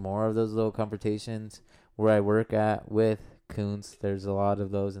kind of need more of those little confrontations where I work at with Coons. There's a lot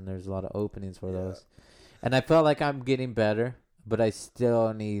of those, and there's a lot of openings for those, and I felt like I'm getting better, but I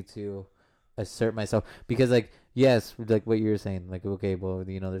still need to assert myself because yes, like what you're saying, okay, well,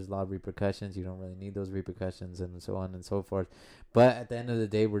 there's a lot of repercussions. You don't really need those repercussions and so on and so forth. But at the end of the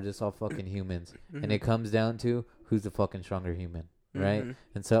day, we're just all fucking humans. And it comes down to who's the fucking stronger human. right?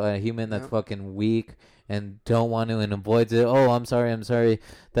 And so a human that's fucking weak and don't want to and avoids it. Oh, I'm sorry.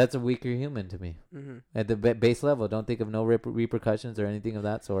 That's a weaker human to me. At the base level, don't think of no repercussions or anything of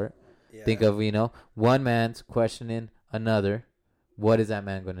that sort. Yeah. Think of, one man's questioning another. What is that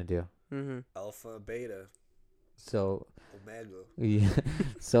man going to do? Alpha, beta. So, Omega. Yeah.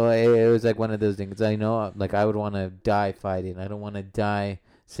 So it was like one of those things. I know, like, I would want to die fighting. I don't want to die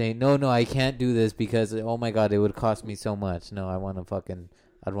saying, no, I can't do this because, oh my God, it would cost me so much. No, I'd want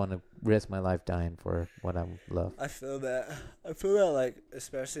to risk my life dying for what I love. I feel that, like,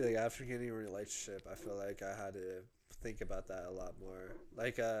 especially, like, after getting a relationship, I feel like I had to think about that a lot more.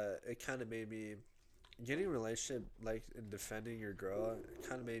 Like, it kind of made me, getting a relationship, like, and defending your girl, it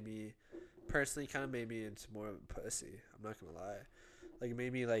kind of made me into more of a pussy. I'm not gonna lie. Like, it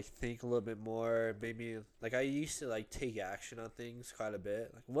made me, like, think a little bit more. Made me, like, I used to, like, take action on things quite a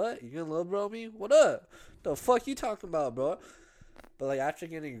bit. Like, what? You gonna little bro me? What up? The fuck you talking about, bro? But, like, after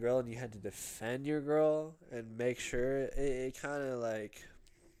getting a girl and you had to defend your girl and make sure, it kind of, like,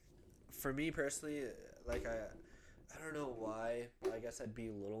 for me personally, like, I don't know why. I guess I'd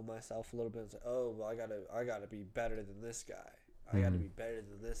belittle myself a little bit. It's like, oh, well, I gotta be better than this guy. I gotta be better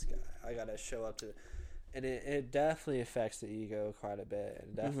than this guy. I gotta show up to, and it definitely affects the ego quite a bit.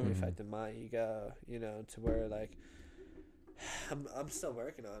 It definitely affected my ego, to where, like, I'm still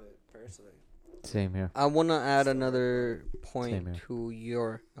working on it personally. Same here. I want to add another point to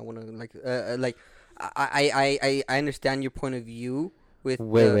your. I want to I understand your point of view with.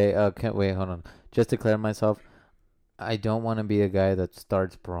 Wait. Hold on. Just to clear myself, I don't want to be a guy that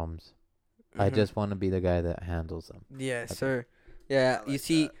starts problems. I just want to be the guy that handles them. Yes, sir. Yeah, you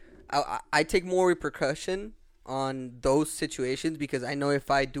see, I take more repercussion on those situations because I know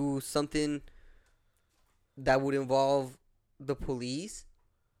if I do something that would involve the police,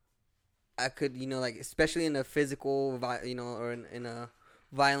 I could, like, especially in a physical, or in a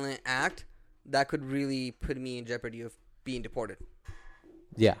violent act, that could really put me in jeopardy of being deported.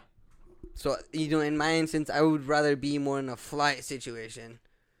 Yeah. So, in my instance, I would rather be more in a flight situation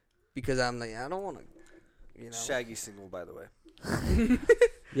because I'm like, I don't want to, Shaggy single, by the way.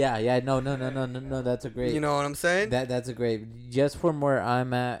 Yeah, no, that's a great. You know what I'm saying? That's a great. Just from where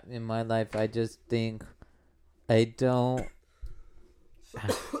I'm at in my life, I just think I don't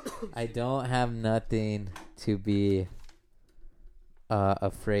have nothing to be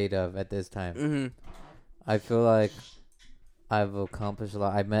afraid of at this time. I feel like I've accomplished a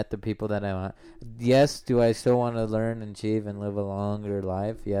lot. I met the people that I want. Yes, do I still want to learn and achieve and live a longer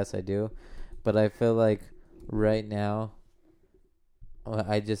life? Yes, I do. But I feel like right now,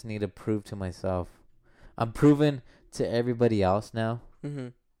 I just need to prove to myself. I'm proven to everybody else now.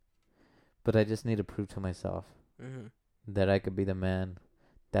 But I just need to prove to myself that I could be the man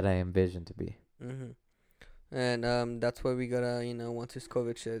that I envision to be. And that's why we gotta, once this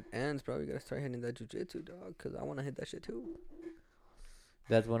COVID shit ends, bro, we gotta start hitting that jiu-jitsu, dog, because I want to hit that shit too.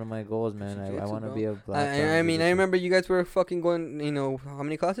 That's one of my goals, man. I want to be a black belt. I mean, I remember you guys were fucking going, how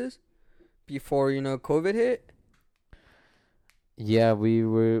many classes before, COVID hit? Yeah, we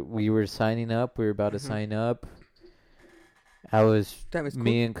were signing up. We were about to sign up.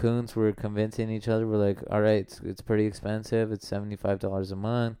 Me and Coons were convincing each other. We're like, all right, it's pretty expensive. It's $75 a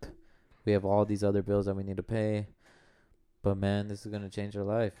month. We have all these other bills that we need to pay. But, man, this is going to change our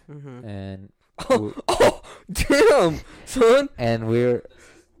life. And damn, son. And we're...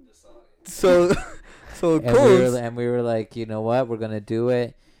 So Coons. And we were like, you know what? We're going to do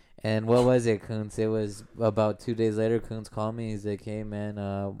it. And what was it, Coons? It was about 2 days later, Coons called me. He's like, hey, man,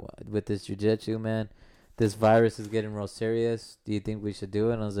 with this jiu-jitsu, man, this virus is getting real serious. Do you think we should do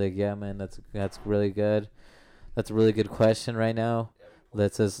it? And I was like, yeah, man, that's really good. That's a really good question right now.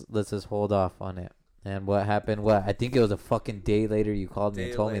 Let's just hold off on it. And what happened? I think it was a fucking day later you called me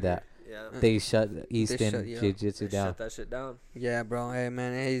and told me that. Yeah. They shut Easton Jiu-Jitsu down. Shut that shit down. Yeah, bro. Hey,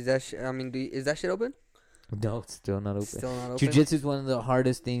 man. Hey, is that is that shit open? No, it's still not open. Jiu-jitsu is one of the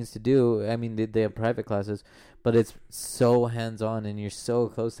hardest things to do. I mean, they have private classes, but it's so hands-on, and you're so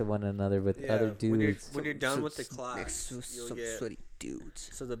close to one another with other dudes. When you're done with the class, some sweaty dudes.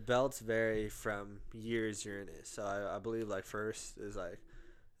 So the belts vary from years you're in it. So I believe, like, first is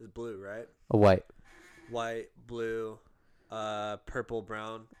blue, right? A white, blue, purple,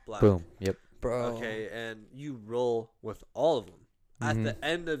 brown, black. Boom. Yep. Bro. Okay, and you roll with all of them at the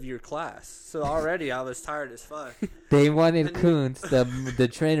end of your class. So already I was tired as fuck. They wanted Coons, the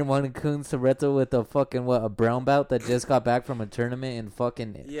trainer wanted Coons to wrestle with a brown belt that just got back from a tournament in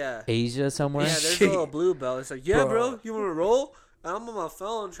fucking Asia somewhere. Yeah, there's a little blue belt. It's like, yeah, bro, you want to roll? And I'm on my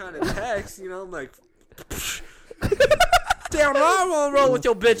phone trying to text, I'm like... Damn, I won't roll with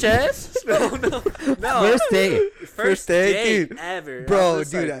your bitch ass. No. First date dude. ever, bro,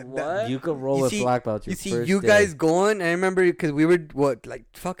 dude. like, what? You could roll with black belts. You see, you guys going. I remember because we were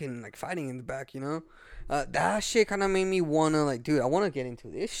fucking fighting in the back. That shit kind of made me wanna dude. I wanna get into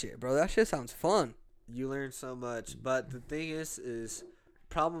this shit, bro. That shit sounds fun. You learn so much, but the thing is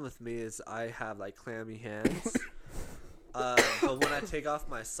problem with me is I have clammy hands. But when I take off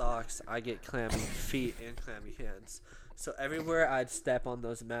my socks, I get clammy feet and clammy hands. So everywhere I'd step on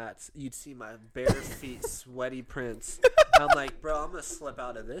those mats, you'd see my bare feet, sweaty prints. I'm like, bro, I'm gonna slip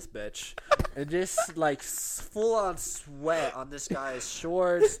out of this bitch, and just full on sweat on this guy's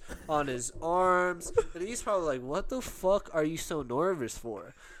shorts, on his arms, and he's probably like, what the fuck are you so nervous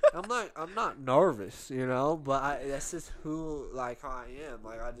for? I'm not nervous, but that's just how I am.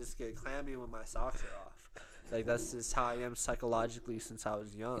 I just get clammy when my socks are off. That's just how I am psychologically since I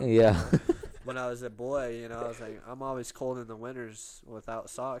was young. Yeah. When I was a boy, I was I'm always cold in the winters without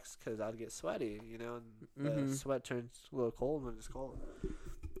socks because I'd get sweaty, and the sweat turns a little cold when it's cold.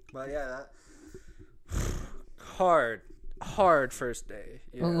 But yeah, hard first day.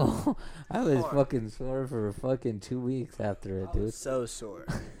 I was fucking sore for fucking 2 weeks after it, dude. So sore.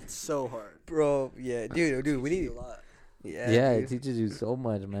 It's so hard. Bro, yeah, dude, we need a lot. Yeah, it teaches you so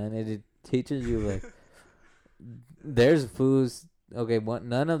much, man. It teaches you there's foods. Okay,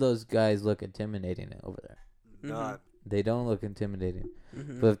 none of those guys look intimidating over there. Not. They don't look intimidating.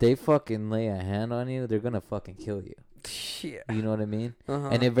 But if they fucking lay a hand on you, they're gonna fucking kill you. Yeah. You know what I mean? Uh-huh.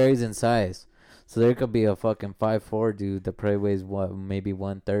 And it varies in size. So there could be a fucking 5'4" dude that probably weighs maybe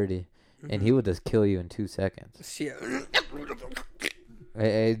 130, and he would just kill you in 2 seconds. Yeah.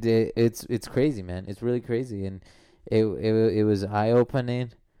 It's crazy, man. It's really crazy, and it was eye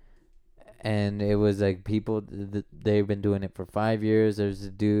opening. And it was people, they've been doing it for 5 years. There's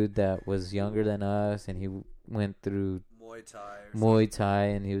a dude that was younger than us, and he went through Muay Thai,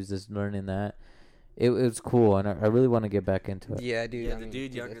 and he was just learning that. It was cool, and I really want to get back into it. Yeah, dude. Yeah, the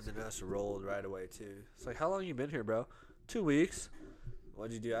dude younger than us rolled right away, too. It's how long you been here, bro? 2 weeks.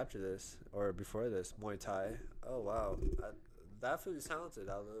 What'd you do after this? Or before this? Muay Thai. Oh, wow. That food is talented.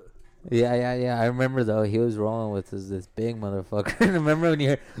 Yeah. I remember, though, he was rolling with this big motherfucker. Remember when you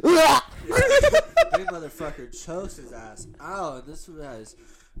heard, big motherfucker chokes his ass out, and this one has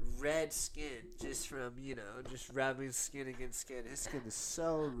red skin just from, just rubbing skin against skin. His skin is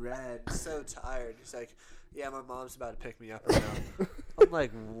so red, so tired. He's like, yeah, my mom's about to pick me up right now. I'm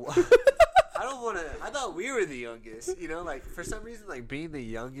like, what? I don't want to. I thought we were the youngest. For some reason, being the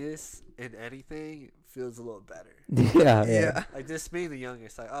youngest in anything feels a little better. Yeah. Just being the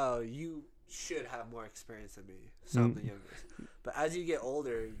youngest, oh, you should have more experience than me, so I'm the youngest. But as you get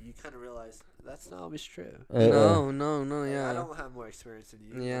older, you kind of realize that's not always true. No, yeah. I don't have more experience than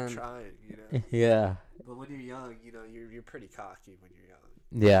you. Yeah. I'm trying, Yeah. But when you're young, you're pretty cocky when you're young.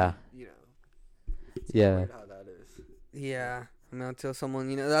 Yeah. It's yeah. weird how that is. Yeah. Until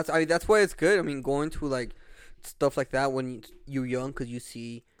someone, that's why it's good. Going to stuff like that when you're young, because you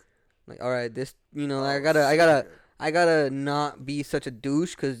see, all right, this, I gotta not be such a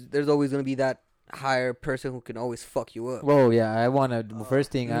douche, because there's always gonna be that higher person who can always fuck you up. Well, yeah,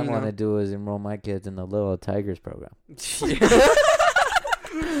 first thing I want to do is enroll my kids in the Little Tigers program.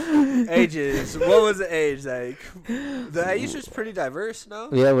 Ages. What was the age like? The age was pretty diverse, no?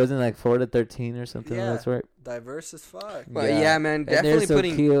 Yeah, it wasn't 4 to 13 or something of that sort. Diverse as fuck. But yeah, man, definitely and they're so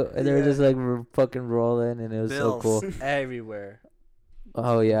putting. Cute, and they were just fucking rolling, and it was so cool. Everywhere.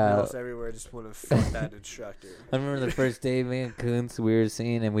 Oh yeah. Bills everywhere. Just want to fuck that instructor. I remember the first day me and Kuntz we were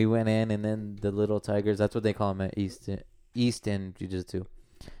seeing, and we went in, and then the Little Tigers. That's what they call them at East End Jiu-Jitsu.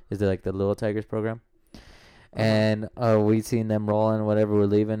 Is it the Little Tigers program? And we seen them rolling, whatever, we're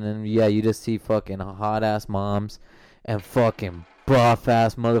leaving, and yeah, you just see fucking hot ass moms and fucking buff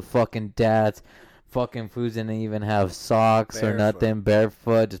ass motherfucking dads, fucking foods, and they even have socks or nothing,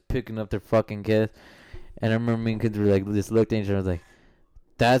 barefoot, just picking up their fucking kids. And I remember me and kids were just looked at each other, I was like,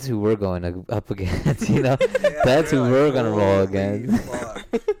 that's who we're going up against, Yeah, that's who we're gonna roll against.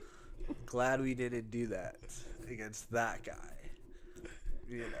 Glad we didn't do that against that guy.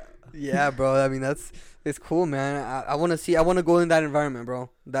 Yeah, bro. It's cool, man. I want to go in that environment, bro.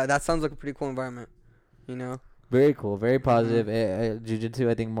 That sounds like a pretty cool environment, Very cool, very positive. Jiu-jitsu,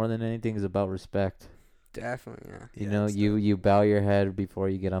 I think, more than anything, is about respect. Definitely, yeah. You bow your head before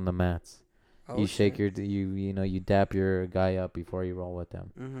you get on the mats. You shake you dap your guy up before you roll with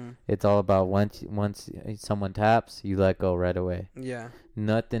them. Mm-hmm. It's all about once someone taps, you let go right away. Yeah.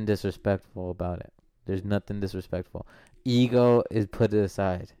 Nothing disrespectful about it. There's nothing disrespectful. Ego is put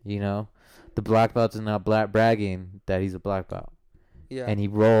aside, The black belt is not bragging that he's a black belt. Yeah. And he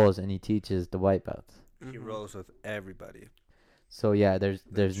rolls and he teaches the white belts. He rolls with everybody. So yeah,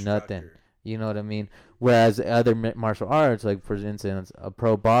 there's nothing. You know what I mean? Whereas other martial arts, like for instance, a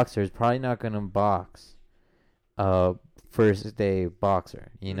pro boxer is probably not gonna box first day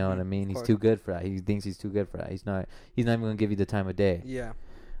boxer. You know what I mean? He's too good for that. He thinks he's too good for that. He's not even gonna give you the time of day. Yeah.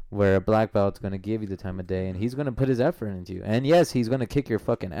 Where a black belt's gonna give you the time of day, and he's gonna put his effort into you. And yes, he's gonna kick your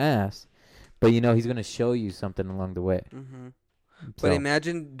fucking ass, but he's gonna show you something along the way. But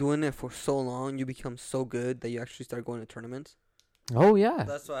imagine doing it for so long, you become so good that you actually start going to tournaments. Oh yeah,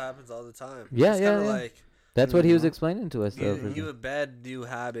 that's what happens all the time. Yeah, it's yeah. Like, that's what he was explaining to us. You embed new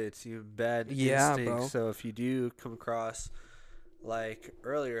habits, you embed instincts. Bro. So if you do come across, like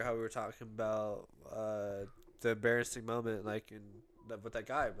earlier, how we were talking about the embarrassing moment, like with that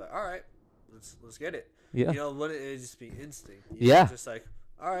guy, but all right, let's get it. Yeah. Wouldn't it just be instinct? Just like,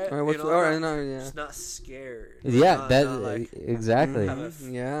 all right, just not scared. Yeah, like, exactly. Have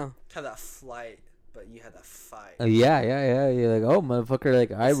that flight. But you had that fight. Yeah. You're like, oh, motherfucker,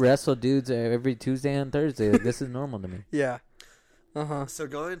 like, I wrestle dudes every Tuesday and Thursday. Like, this is normal to me. Yeah. So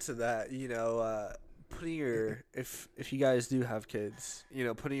going into that, putting your, if you guys do have kids,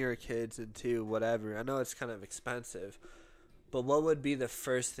 putting your kids into whatever, I know it's kind of expensive, but what would be the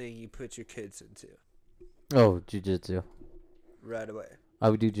first thing you put your kids into? Oh, jiu-jitsu. Right away. I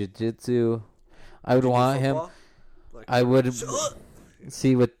would do jiu-jitsu. I would want him. Like, I would...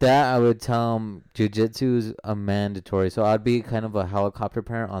 See, with that, I would tell him jiu-jitsu is a mandatory. So I'd be kind of a helicopter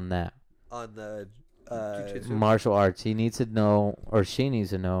parent on that. On the martial arts. He needs to know, or she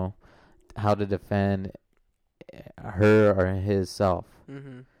needs to know, how to defend her or his self.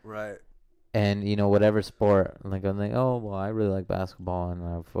 Right. And, whatever sport. Like, I'm like, oh, well, I really like basketball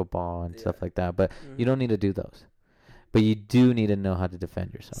and football and stuff like that. But you don't need to do those. But you do need to know how to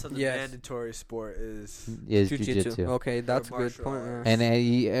defend yourself. So the mandatory sport is jiu-jitsu. Okay, that's a good point.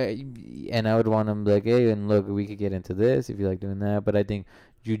 And I would want him like, hey, and look, we could get into this if you like doing that. But I think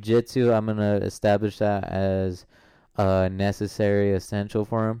jiu-jitsu, I'm gonna establish that as a necessary essential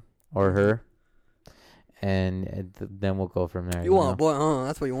for him or her, and then we'll go from there. You want a boy, huh?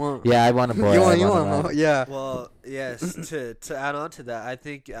 That's what you want. Yeah, I want a boy. you want yeah. Well, yes. to add on to that, I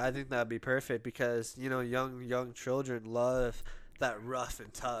think that'd be perfect because young children love that rough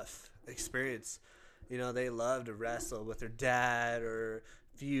and tough experience. They love to wrestle with their dad, or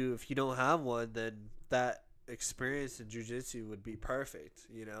if you don't have one, then that experience in jiu-jitsu would be perfect.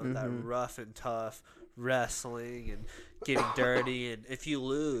 That rough and tough wrestling and getting dirty, and if you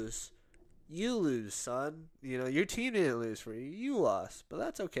lose, son. Your team didn't lose for you. You lost, but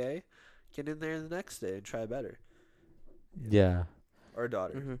that's okay. Get in there the next day and try better. Yeah. Or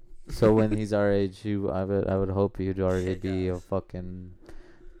daughter. So when he's our age, I would hope he'd already be a fucking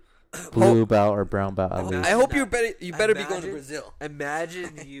blue belt or brown belt at least. I hope you better be going to Brazil.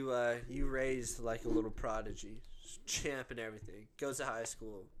 Imagine you raised like a little prodigy, champ and everything. Goes to high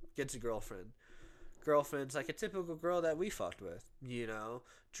school, gets a girlfriend's like a typical girl that we fucked with,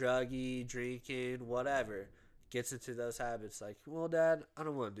 druggy, drinking, whatever. Gets into those habits like, well, Dad, I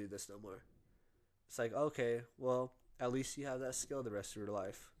don't want to do this no more. It's like, okay, well, at least you have that skill the rest of your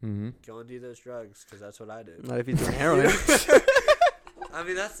life. Go and do those drugs, because that's what I did. Not if he's doing heroin. I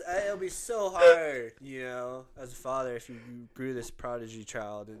mean, it'll be so hard, as a father, if you grew this prodigy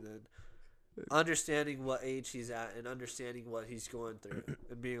child and then understanding what age he's at and understanding what he's going through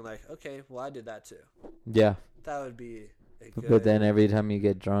and being like, okay, well, I did that too. Yeah. That would be a good... But then every time you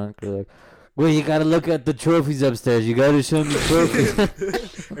get drunk, you're like, well, you gotta look at the trophies upstairs. You gotta show me trophies.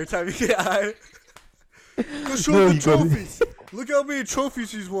 Every time you get high, go show me trophies. Look how many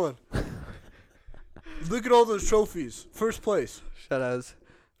trophies he's won. Look at all those trophies. First place. Shout outs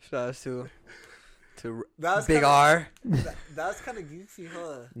to Big kinda, R. That was kind of goofy,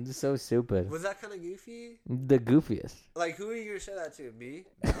 huh? It's so stupid. Was that kind of goofy? The goofiest. Like, who are you gonna show that to? Me?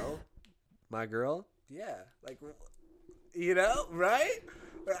 No. My girl? Yeah. Like, right?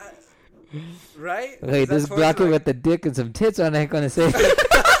 Right? Okay, this blocker with the dick and some tits on ain't gonna say. You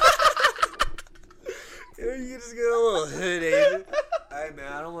just get a little hood, Aiden. Hey,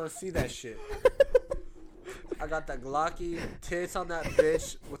 man, I don't want to see that shit. I got that glocky tits on that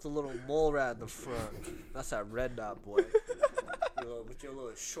bitch with a little mole rat in the front. That's that red dot, boy. With your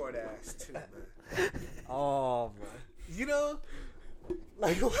little short ass, too, man. Oh, man.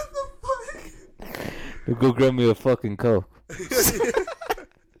 Like, what the fuck? Go grab me a fucking Coke.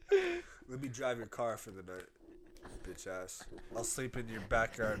 Let me drive your car for the night, bitch ass. I'll sleep in your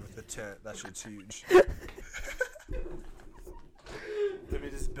backyard with a tent. That shit's huge. Let me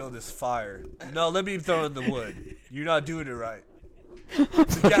just build this fire. No, let me throw in the wood. You're not doing it right.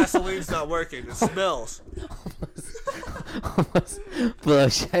 The gasoline's not working. It smells. Almost blow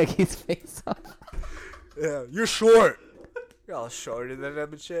Shaggy's face off. Yeah, you're short. You're all shorter than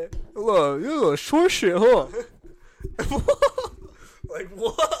them and shit. Hello, you're a little short shit, huh? Like,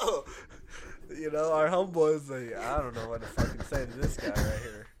 whoa. You know, our homeboy's like, I don't know what to fucking say to this guy right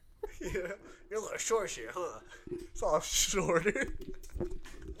here. You know, you're a little short shit, huh? It's all shorter.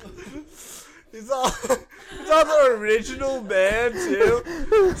 He's all the original man too.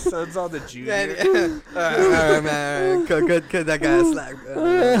 Son's on the junior. Alright, man. Cut that guy a slack.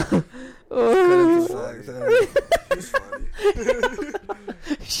 Cut him some slack. He's funny.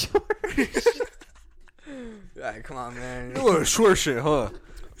 Short. Alright, come on, man. You're a little short shit, huh?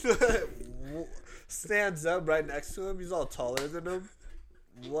 Stands up right next to him. He's all taller than him.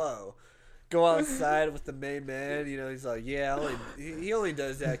 Whoa. Go outside with the main man. You know, he's like, yeah, he only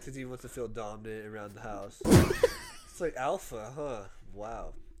does that because he wants to feel dominant around the house. It's like alpha, huh?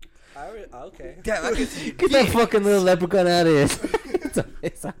 Wow. Okay. Damn, I can see. Get that fucking little leprechaun out of here. It's at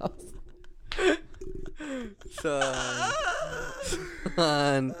his house. Son.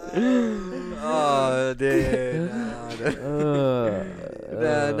 Oh, dude.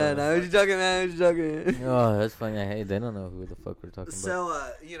 No. I was joking, man. I was joking. Oh, that's funny. Hey, they don't know who the fuck we're talking about.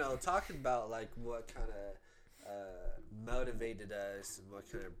 So, you know, talking about, like, what kind of motivated us and what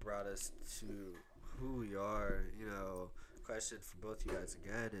kind of brought us to who we are, you know, question for both you guys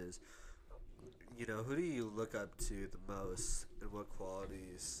again is, you know, who do you look up to the most and what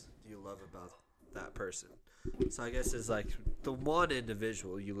qualities do you love about that person? So I guess it's like the one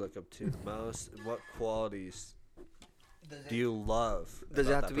individual you look up to the most and what qualities do you love? Does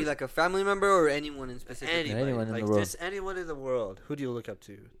it have to be like a family member or anyone in specific? Anyone in like the world. just anyone in the world. Who do you look up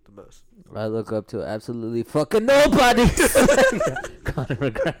to the most? I look up to absolutely fucking nobody. Conor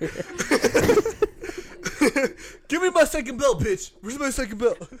McGregor. Give me my second belt, bitch. Where's my second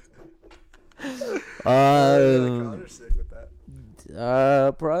belt? Conor's sick with that.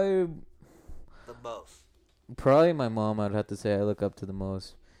 Probably my mom. I'd have to say I look up to the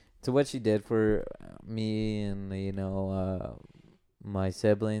most. To what she did for me and, you know, my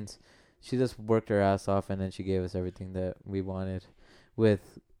siblings. She just worked her ass off and then she gave us everything that we wanted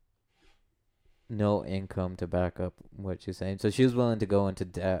with no income to back up what she's saying. So she was willing to go into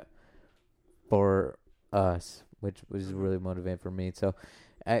debt for us, which was really motivating for me. So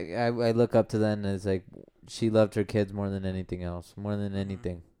I look up to them as like she loved her kids more than anything else, more than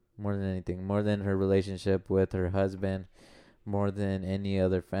her relationship with her husband, more than any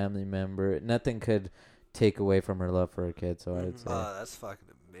other family member. Nothing could take away from her love for her kids. So I'd say, oh, that's fucking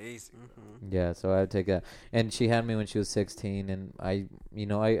amazing. Yeah, so I'd take that. And she had me when she was 16, and I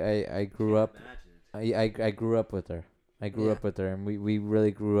grew up. I grew up with her. And we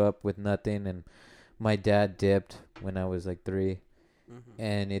really grew up with nothing. And my dad dipped when I was like 3,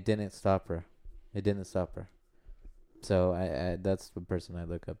 and it didn't stop her. So I that's the person I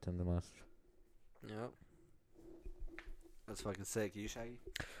look up to the most. Yep. That's fucking sick. You, Shaggy?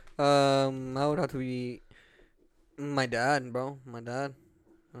 I would have to be my dad, bro. My dad.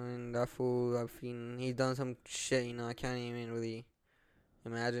 I mean, that fool, I've seen, he's done some shit, you know, I can't even really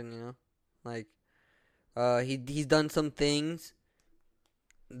imagine, you know? Like, he's done some things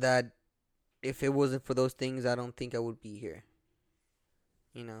that if it wasn't for those things, I don't think I would be here.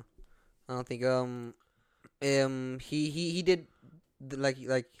 You know? I don't think, he did, like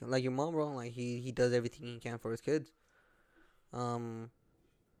your mom, bro. Like, he does everything he can for his kids. You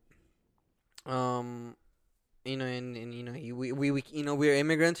know, and you know, we you know, we're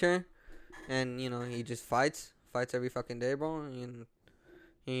immigrants here, and you know, he just fights every fucking day, bro, and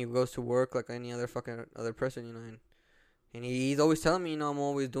he goes to work like any other fucking other person, you know, and he's always telling me, you know, I'm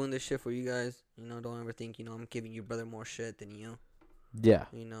always doing this shit for you guys, you know, don't ever think, you know, I'm giving your brother more shit than you. Yeah.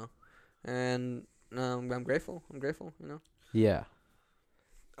 You know, and I'm grateful, you know. Yeah.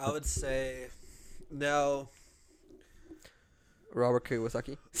 I would say no. Robert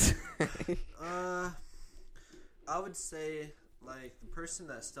Kiyosaki. I would say, like, the person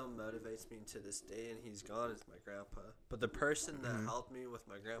that still motivates me to this day, and he's gone, is my grandpa. But the person that helped me with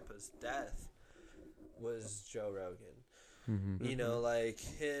my grandpa's death was Joe Rogan. You know, like,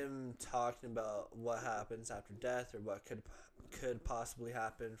 him talking about what happens after death or what could possibly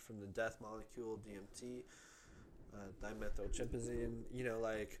happen from the death molecule, DMT, dimethyltryptamine, you know,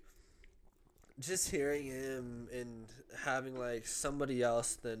 like, just hearing him and having, like, somebody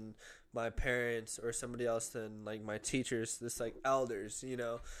else than my parents or somebody else than, like, my teachers, this, like, elders, you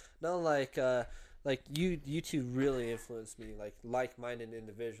know, not like you two really influenced me, like-minded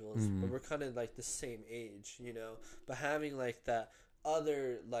individuals, but we're kind of, like, the same age, you know, but having, like, that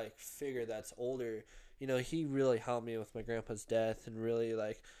other, like, figure that's older, you know, he really helped me with my grandpa's death and really,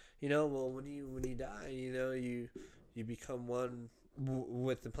 like, you know, well, when you die, you know, you become one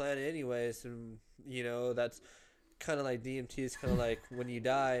with the planet anyways, and you know, that's kind of like DMT is kind of like when you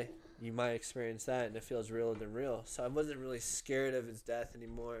die, you might experience that, and it feels realer than real. So I wasn't really scared of his death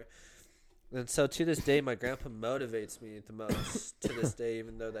anymore. And so to this day, my grandpa motivates me the most to this day,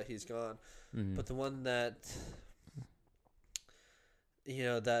 even though that he's gone. Mm-hmm. But the one that, you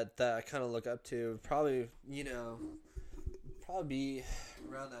know, that I kind of look up to, probably be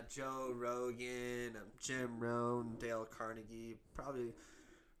around that Joe Rogan, Jim Rohn, Dale Carnegie, probably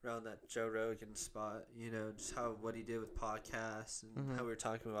around that Joe Rogan spot, you know, just what he did with podcasts and how we were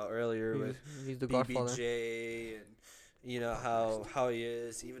talking about earlier with he's the BBJ Godfather. And, you know, how he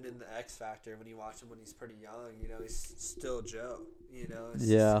is, even in the X Factor, when you watch him when he's pretty young, you know, he's still Joe, you know, he's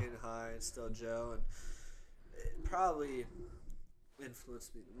skin high and still Joe, and it probably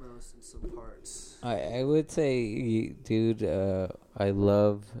influenced me the most in some parts. I would say, dude, I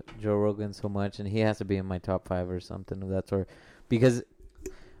love Joe Rogan so much, and he has to be in my top 5 or something of that sort, because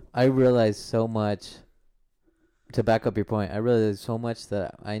I realized so much. To back up your point, I realized so much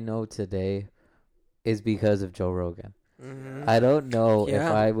that I know today is because of Joe Rogan. Mm-hmm. I don't know if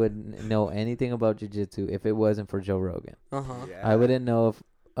I would know anything about jiu-jitsu if it wasn't for Joe Rogan. I wouldn't know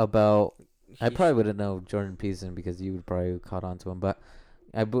about. I probably wouldn't know Jordan Peterson because you would probably have caught on to him. But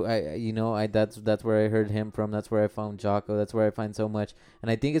that's where I heard him from. That's where I found Jocko. That's where I find so much. And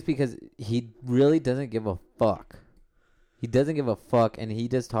I think it's because he really doesn't give a fuck. He doesn't give a fuck, and he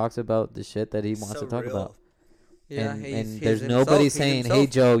just talks about the shit that he wants to talk about. Yeah, and there's nobody saying, "Hey,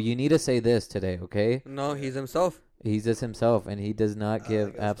 Joe, you need to say this today, okay?" No, he's himself. He's just himself, and he does not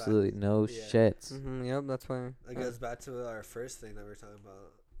give absolutely no shits. Mm-hmm, yep, that's why. That goes back to our first thing that we were talking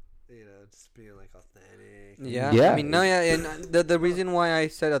about. You know, just being like authentic. Yeah. I mean, and the reason why I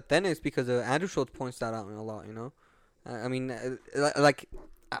said authentic is because Andrew Schultz points that out a lot. You know, I mean,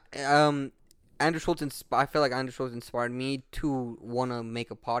 Andrew Schultz. I feel like Andrew Schultz inspired me to want to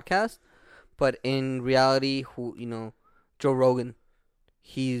make a podcast, but in reality, Joe Rogan,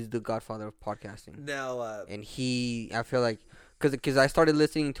 he's the godfather of podcasting. Now, and I feel like, because I started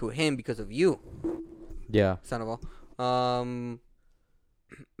listening to him because of you. Yeah. Sandoval.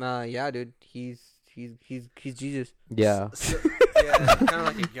 Yeah, dude, he's Jesus. Yeah. Yeah, kind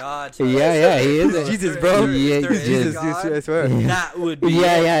of like a god. Yeah, he is Jesus, bro. Yeah, Jesus, I swear. That would be.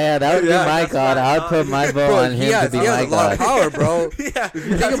 Yeah, that would be my god. I would put my vote on him to be my god. He has a lot of power, bro. Yeah,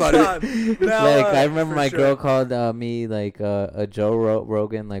 think about it. No, I remember my girl called me like a Joe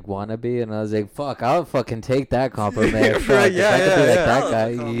Rogan like wannabe, and I was like, "Fuck, I'll fucking take that compliment." Fuck, yeah, I could be like that guy.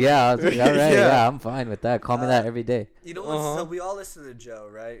 Yeah, I was like, all right, yeah, I'm fine with that. Call me that every day. You know what? So we all listen to Joe,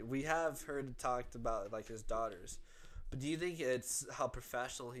 right? We have heard talked about like his daughters. But do you think it's how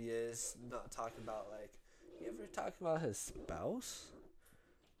professional he is, not talking about, like, you ever talk about his spouse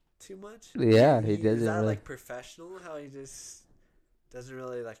too much? Yeah, he doesn't. Is that, really. like, professional? How he just doesn't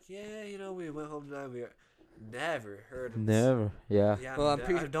really, like, we went home tonight. We never heard him. Never, yeah. Well,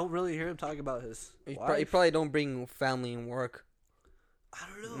 I don't really hear him talk about his wife. He probably don't bring family and work. I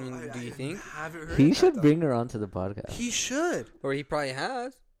don't know. Do you think? I haven't heard he should bring her onto the podcast. He should. Or he probably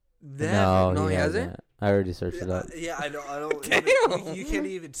has. Never. No, he hasn't. I already searched it up. Yeah, I don't. Damn. You can't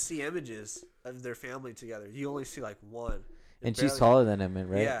even see images of their family together. You only see like one. And she's taller than him,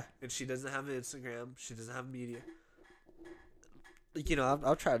 right? Yeah, and she doesn't have an Instagram. She doesn't have media. You know,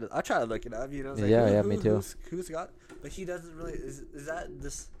 I'll try to look it up. You know, like, me too. Who's got? But he doesn't really. Is that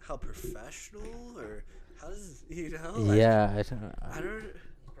this how professional or how does Like, yeah, I don't.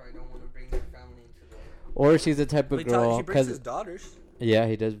 Probably don't want to bring their family into the. Or she's the type of girl. He brings his daughters. Yeah,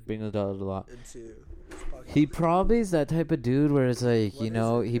 he does bring his daughters a lot. Into. He probably is that type of dude where it's like,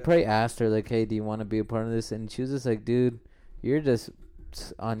 he probably asked her, like, hey, do you want to be a part of this? And she was just like, dude, you're just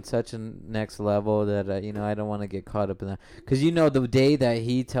on such a next level that, I don't want to get caught up in that. Because, the day that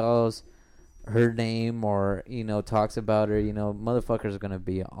he tells her name or, talks about her, motherfuckers are going to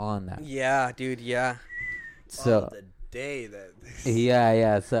be on that. Yeah, dude, yeah. So the day that...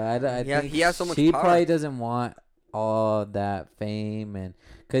 yeah. So I think he has so much she power. probably doesn't want all that fame, and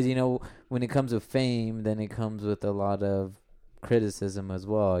because when it comes with fame, then it comes with a lot of criticism as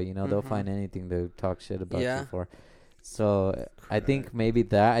well. They'll find anything to talk shit about you for. So correct. I think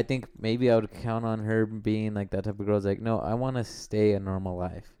maybe I would count on her being like that type of girl. It's like, no, I want to stay a normal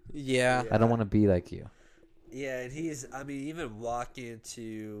life. Yeah. I don't want to be like you. Yeah, and even walking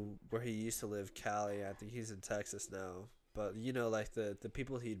into where he used to live, Cali, I think he's in Texas now. But like the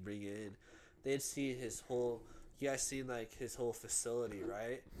people he'd bring in, they'd see his whole. You guys seen like his whole facility,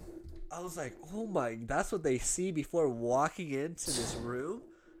 right? I was like, oh my, that's what they see before walking into this room,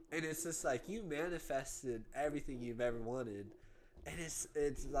 and it's just like you manifested everything you've ever wanted, and it's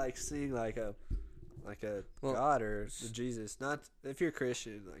like seeing like a like a God or Jesus. Not if you're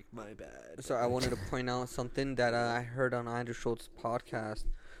Christian, like my bad. So I wanted to point out something that I heard on Andrew Schultz's podcast.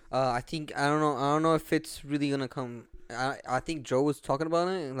 I don't know if it's really gonna come. I think Joe was talking about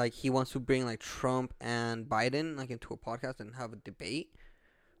it. Like he wants to bring like Trump and Biden like into a podcast and have a debate.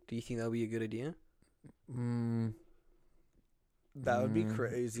 Do you think that would be a good idea? That would be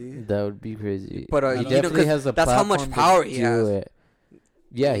crazy. That would be crazy. But he definitely has a that's how much power he has. It.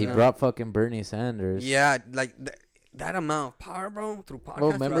 Yeah, he brought fucking Bernie Sanders. Yeah, like that amount of power, bro, through podcasts.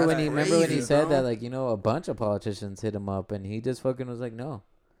 Well, remember when he said that, like, a bunch of politicians hit him up, and he just fucking was like, no.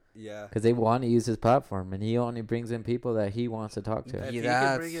 Yeah. Because they want to use his platform, and he only brings in people that he wants to talk to. If he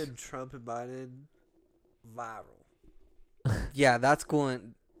can bring in Trump and Biden, viral. Yeah, that's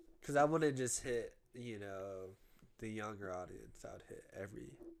going. Because I wouldn't just hit, the younger audience. I would hit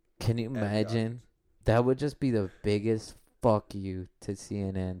every. Can you imagine? That would just be the biggest fuck you to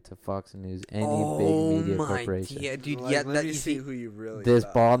CNN, to Fox News, any big media corporation. Yeah, dude. Like, yeah, let me see who you really. This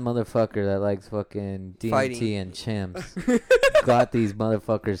bald motherfucker that likes fucking DMT Fighting. and chimps got these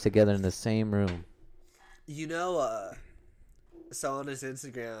motherfuckers together in the same room. So on his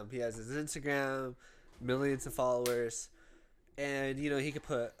Instagram, he has his Instagram, millions of followers, and he could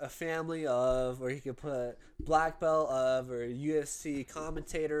put a family of, or he could put black belt of, or UFC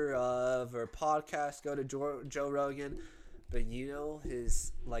commentator of, or podcast. Go to Joe Rogan. But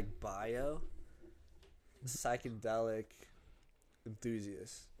his bio, psychedelic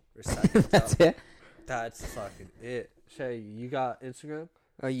enthusiast or psychedelic. That's it. That's fucking it. Shay, you got Instagram?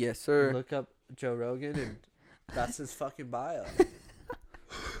 Yes, sir. Look up Joe Rogan, and that's his fucking bio.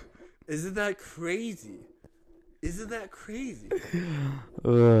 Isn't that crazy?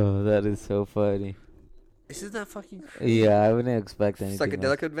 Oh, that is so funny. Isn't that fucking crazy? Yeah, I wouldn't expect anything.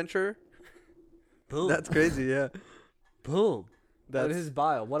 Psychedelic adventure. Boom. That's crazy. Yeah. Boom. That's his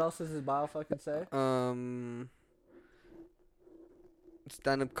bio. What else does his bio fucking say?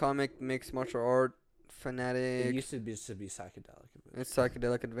 Stand-up comic, mixed martial art, fanatic. It used to be psychedelic. It's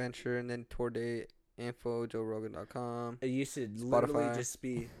psychedelic adventure, and then tour date info, JoeRogan.com. It used to literally just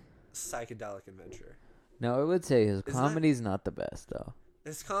be psychedelic adventure. No, I would say his comedy's not the best though.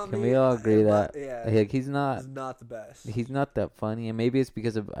 His comedy. Can we all agree that? Yeah. Like he's not. He's not the best. He's not that funny, and maybe it's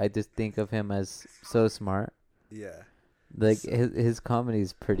because I just think of him as so smart. Yeah. Like his comedy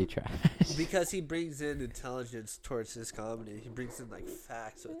is pretty trash. Because he brings in intelligence towards his comedy. He brings in like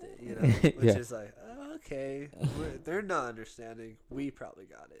facts with it, which is like, oh, okay, they're not understanding. We probably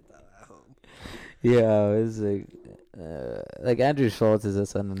got it though at home. Yeah, it's like Andrew Schultz is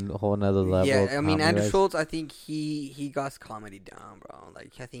just on a whole nother level. Yeah, I mean Andrew Schultz, I think he got his comedy down, bro.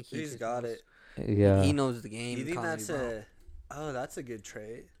 Like I think he's got it. Yeah, he knows the game. You think comedy, that's a good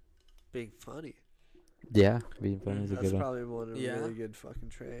trait? Being funny. Yeah, being funny is a good one. That's probably one really good fucking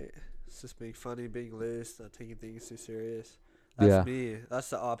trait. It's just being funny, being loose, not taking things too serious. That's me.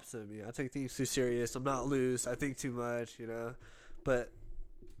 That's the opposite of me. I take things too serious. I'm not loose. I think too much, But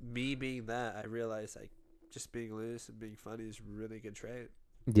me being that, I realize like just being loose and being funny is a really good trait.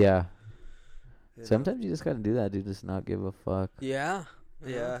 Yeah. Sometimes you just gotta do that, dude. Just not give a fuck. Yeah.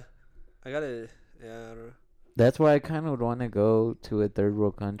 Yeah. I don't know. That's why I kind of would want to go to a third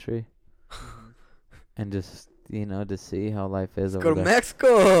world country. And just, to see how life is over there. Go to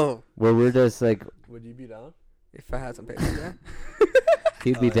Mexico! Where we're just like... Would you be down? If I had some papers, yeah.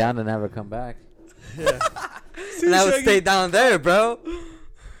 He'd be down to never come back. Yeah. And I would stay down there, bro.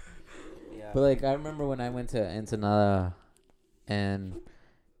 Yeah. But, like, I remember when I went to Ensenada, and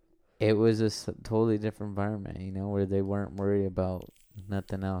it was a totally different environment, where they weren't worried about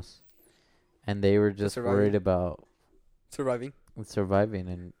nothing else. And they were just worried about... Surviving,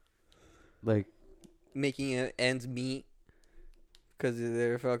 and, like... making ends meet because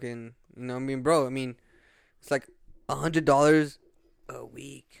they're fucking, bro. It's like $100 a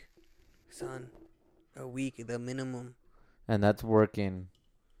week, son, a week, the minimum. And that's working.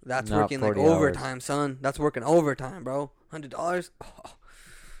 That's working like overtime, son. That's working overtime, bro. $100. Oh,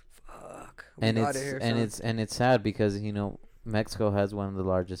 fuck. It's sad because Mexico has one of the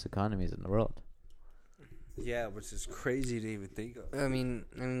largest economies in the world. Yeah, which is crazy to even think of. I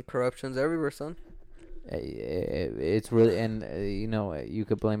mean, corruption's everywhere, son. It's really, and you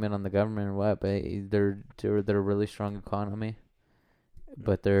could blame it on the government or what, but they're a really strong economy,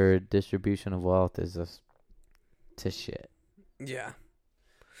 but their distribution of wealth is just to shit. Yeah,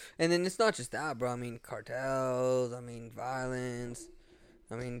 and then it's not just that, bro. Cartels. Violence.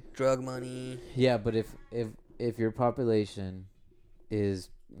 Drug money. Yeah, but if your population is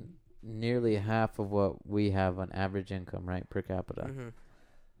nearly half of what we have on average income, right, per capita. Mm-hmm.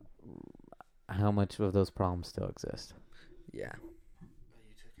 How much of those problems still exist? Yeah.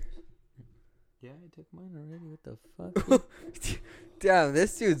 Yeah, I took mine already. What the fuck? Damn,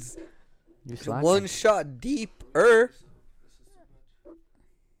 this dude's one shot deeper.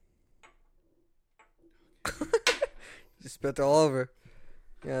 Just spit all over.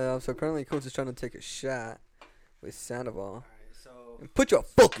 Yeah, so currently Coach is trying to take a shot with Sandoval. Alright, so And put your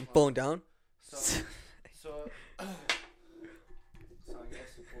fucking phone down. So I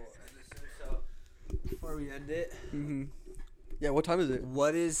guess we'll end this soon. So before we end it, Yeah, what time is it?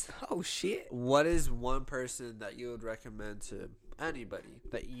 what is Oh shit. one person that you would recommend to anybody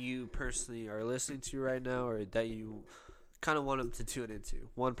that you personally are listening to right now, or that you kind of want them to tune into?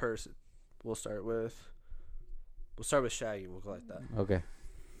 One person. We'll start with Shaggy. We'll go like that. Okay.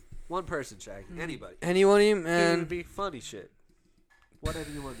 One person, Shaggy. Anybody. Anyone, It man? would be funny shit.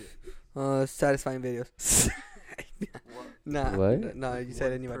 Whatever you want to do. Satisfying videos. Nah. What? Nah, you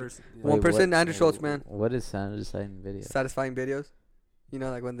said anybody. Person, yeah. One person, Andrew Schultz, man. What is satisfying video? Satisfying videos. You know,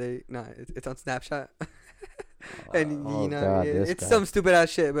 like when they it's on Snapchat. And Oh, you know, God, yeah, this it's guy. some stupid ass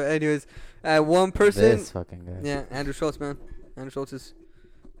shit. But anyways, one person. This fucking guy. Yeah, Andrew Schultz, man. Andrew Schultz is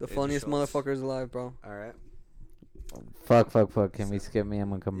the Andrew funniest Schultz. motherfuckers alive, bro. All right. Fuck. Can we skip me? I'm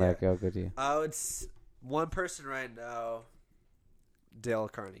gonna come Yeah. back. I'll go to you. One person right now, Dale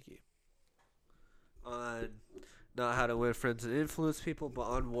Carnegie. On not how to win friends and influence people, but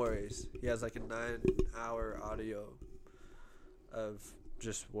on worries. He has like a 9-hour audio of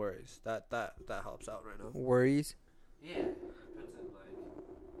just worries. That helps out right now. Worries. Yeah.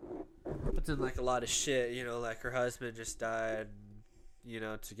 Puts in like a lot of shit, you know, like her husband just died, you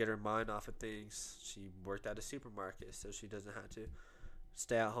know, to get her mind off of things. She worked at a supermarket, so she doesn't have to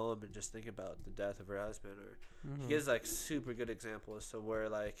stay at home and just think about the death of her husband. Or he gives like super good examples. So where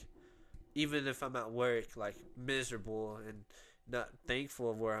like, even if I'm at work like miserable and not thankful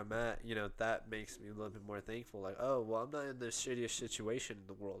of where I'm at, you know, that makes me a little bit more thankful. Like, oh well, I'm not in the shittiest situation in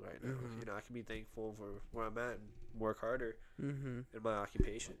the world right now. You know, I can be thankful for where I'm at and work harder in my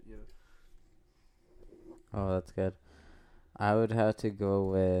occupation. You know. Oh, that's good. I would have to go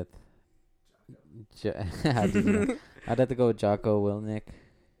with. I'd have to go with Jocko Willnick.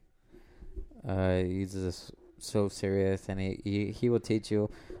 He's just so serious, and he will teach you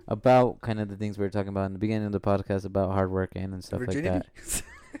about kind of the things we were talking about in the beginning of the podcast about hard working and stuff like that.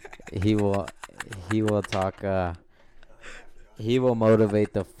 He will talk. He will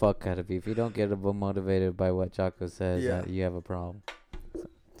motivate the fuck out of you. If you don't get motivated by what Jocko says, you have a problem. So,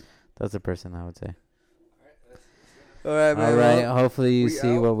 that's the person I would say. All right, man. All right. Hopefully you we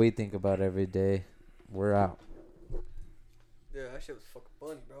see out. what we think about every day. We're out. Yeah, that shit was fucking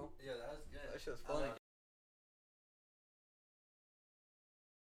funny, bro. Yeah, that was good. That shit was funny.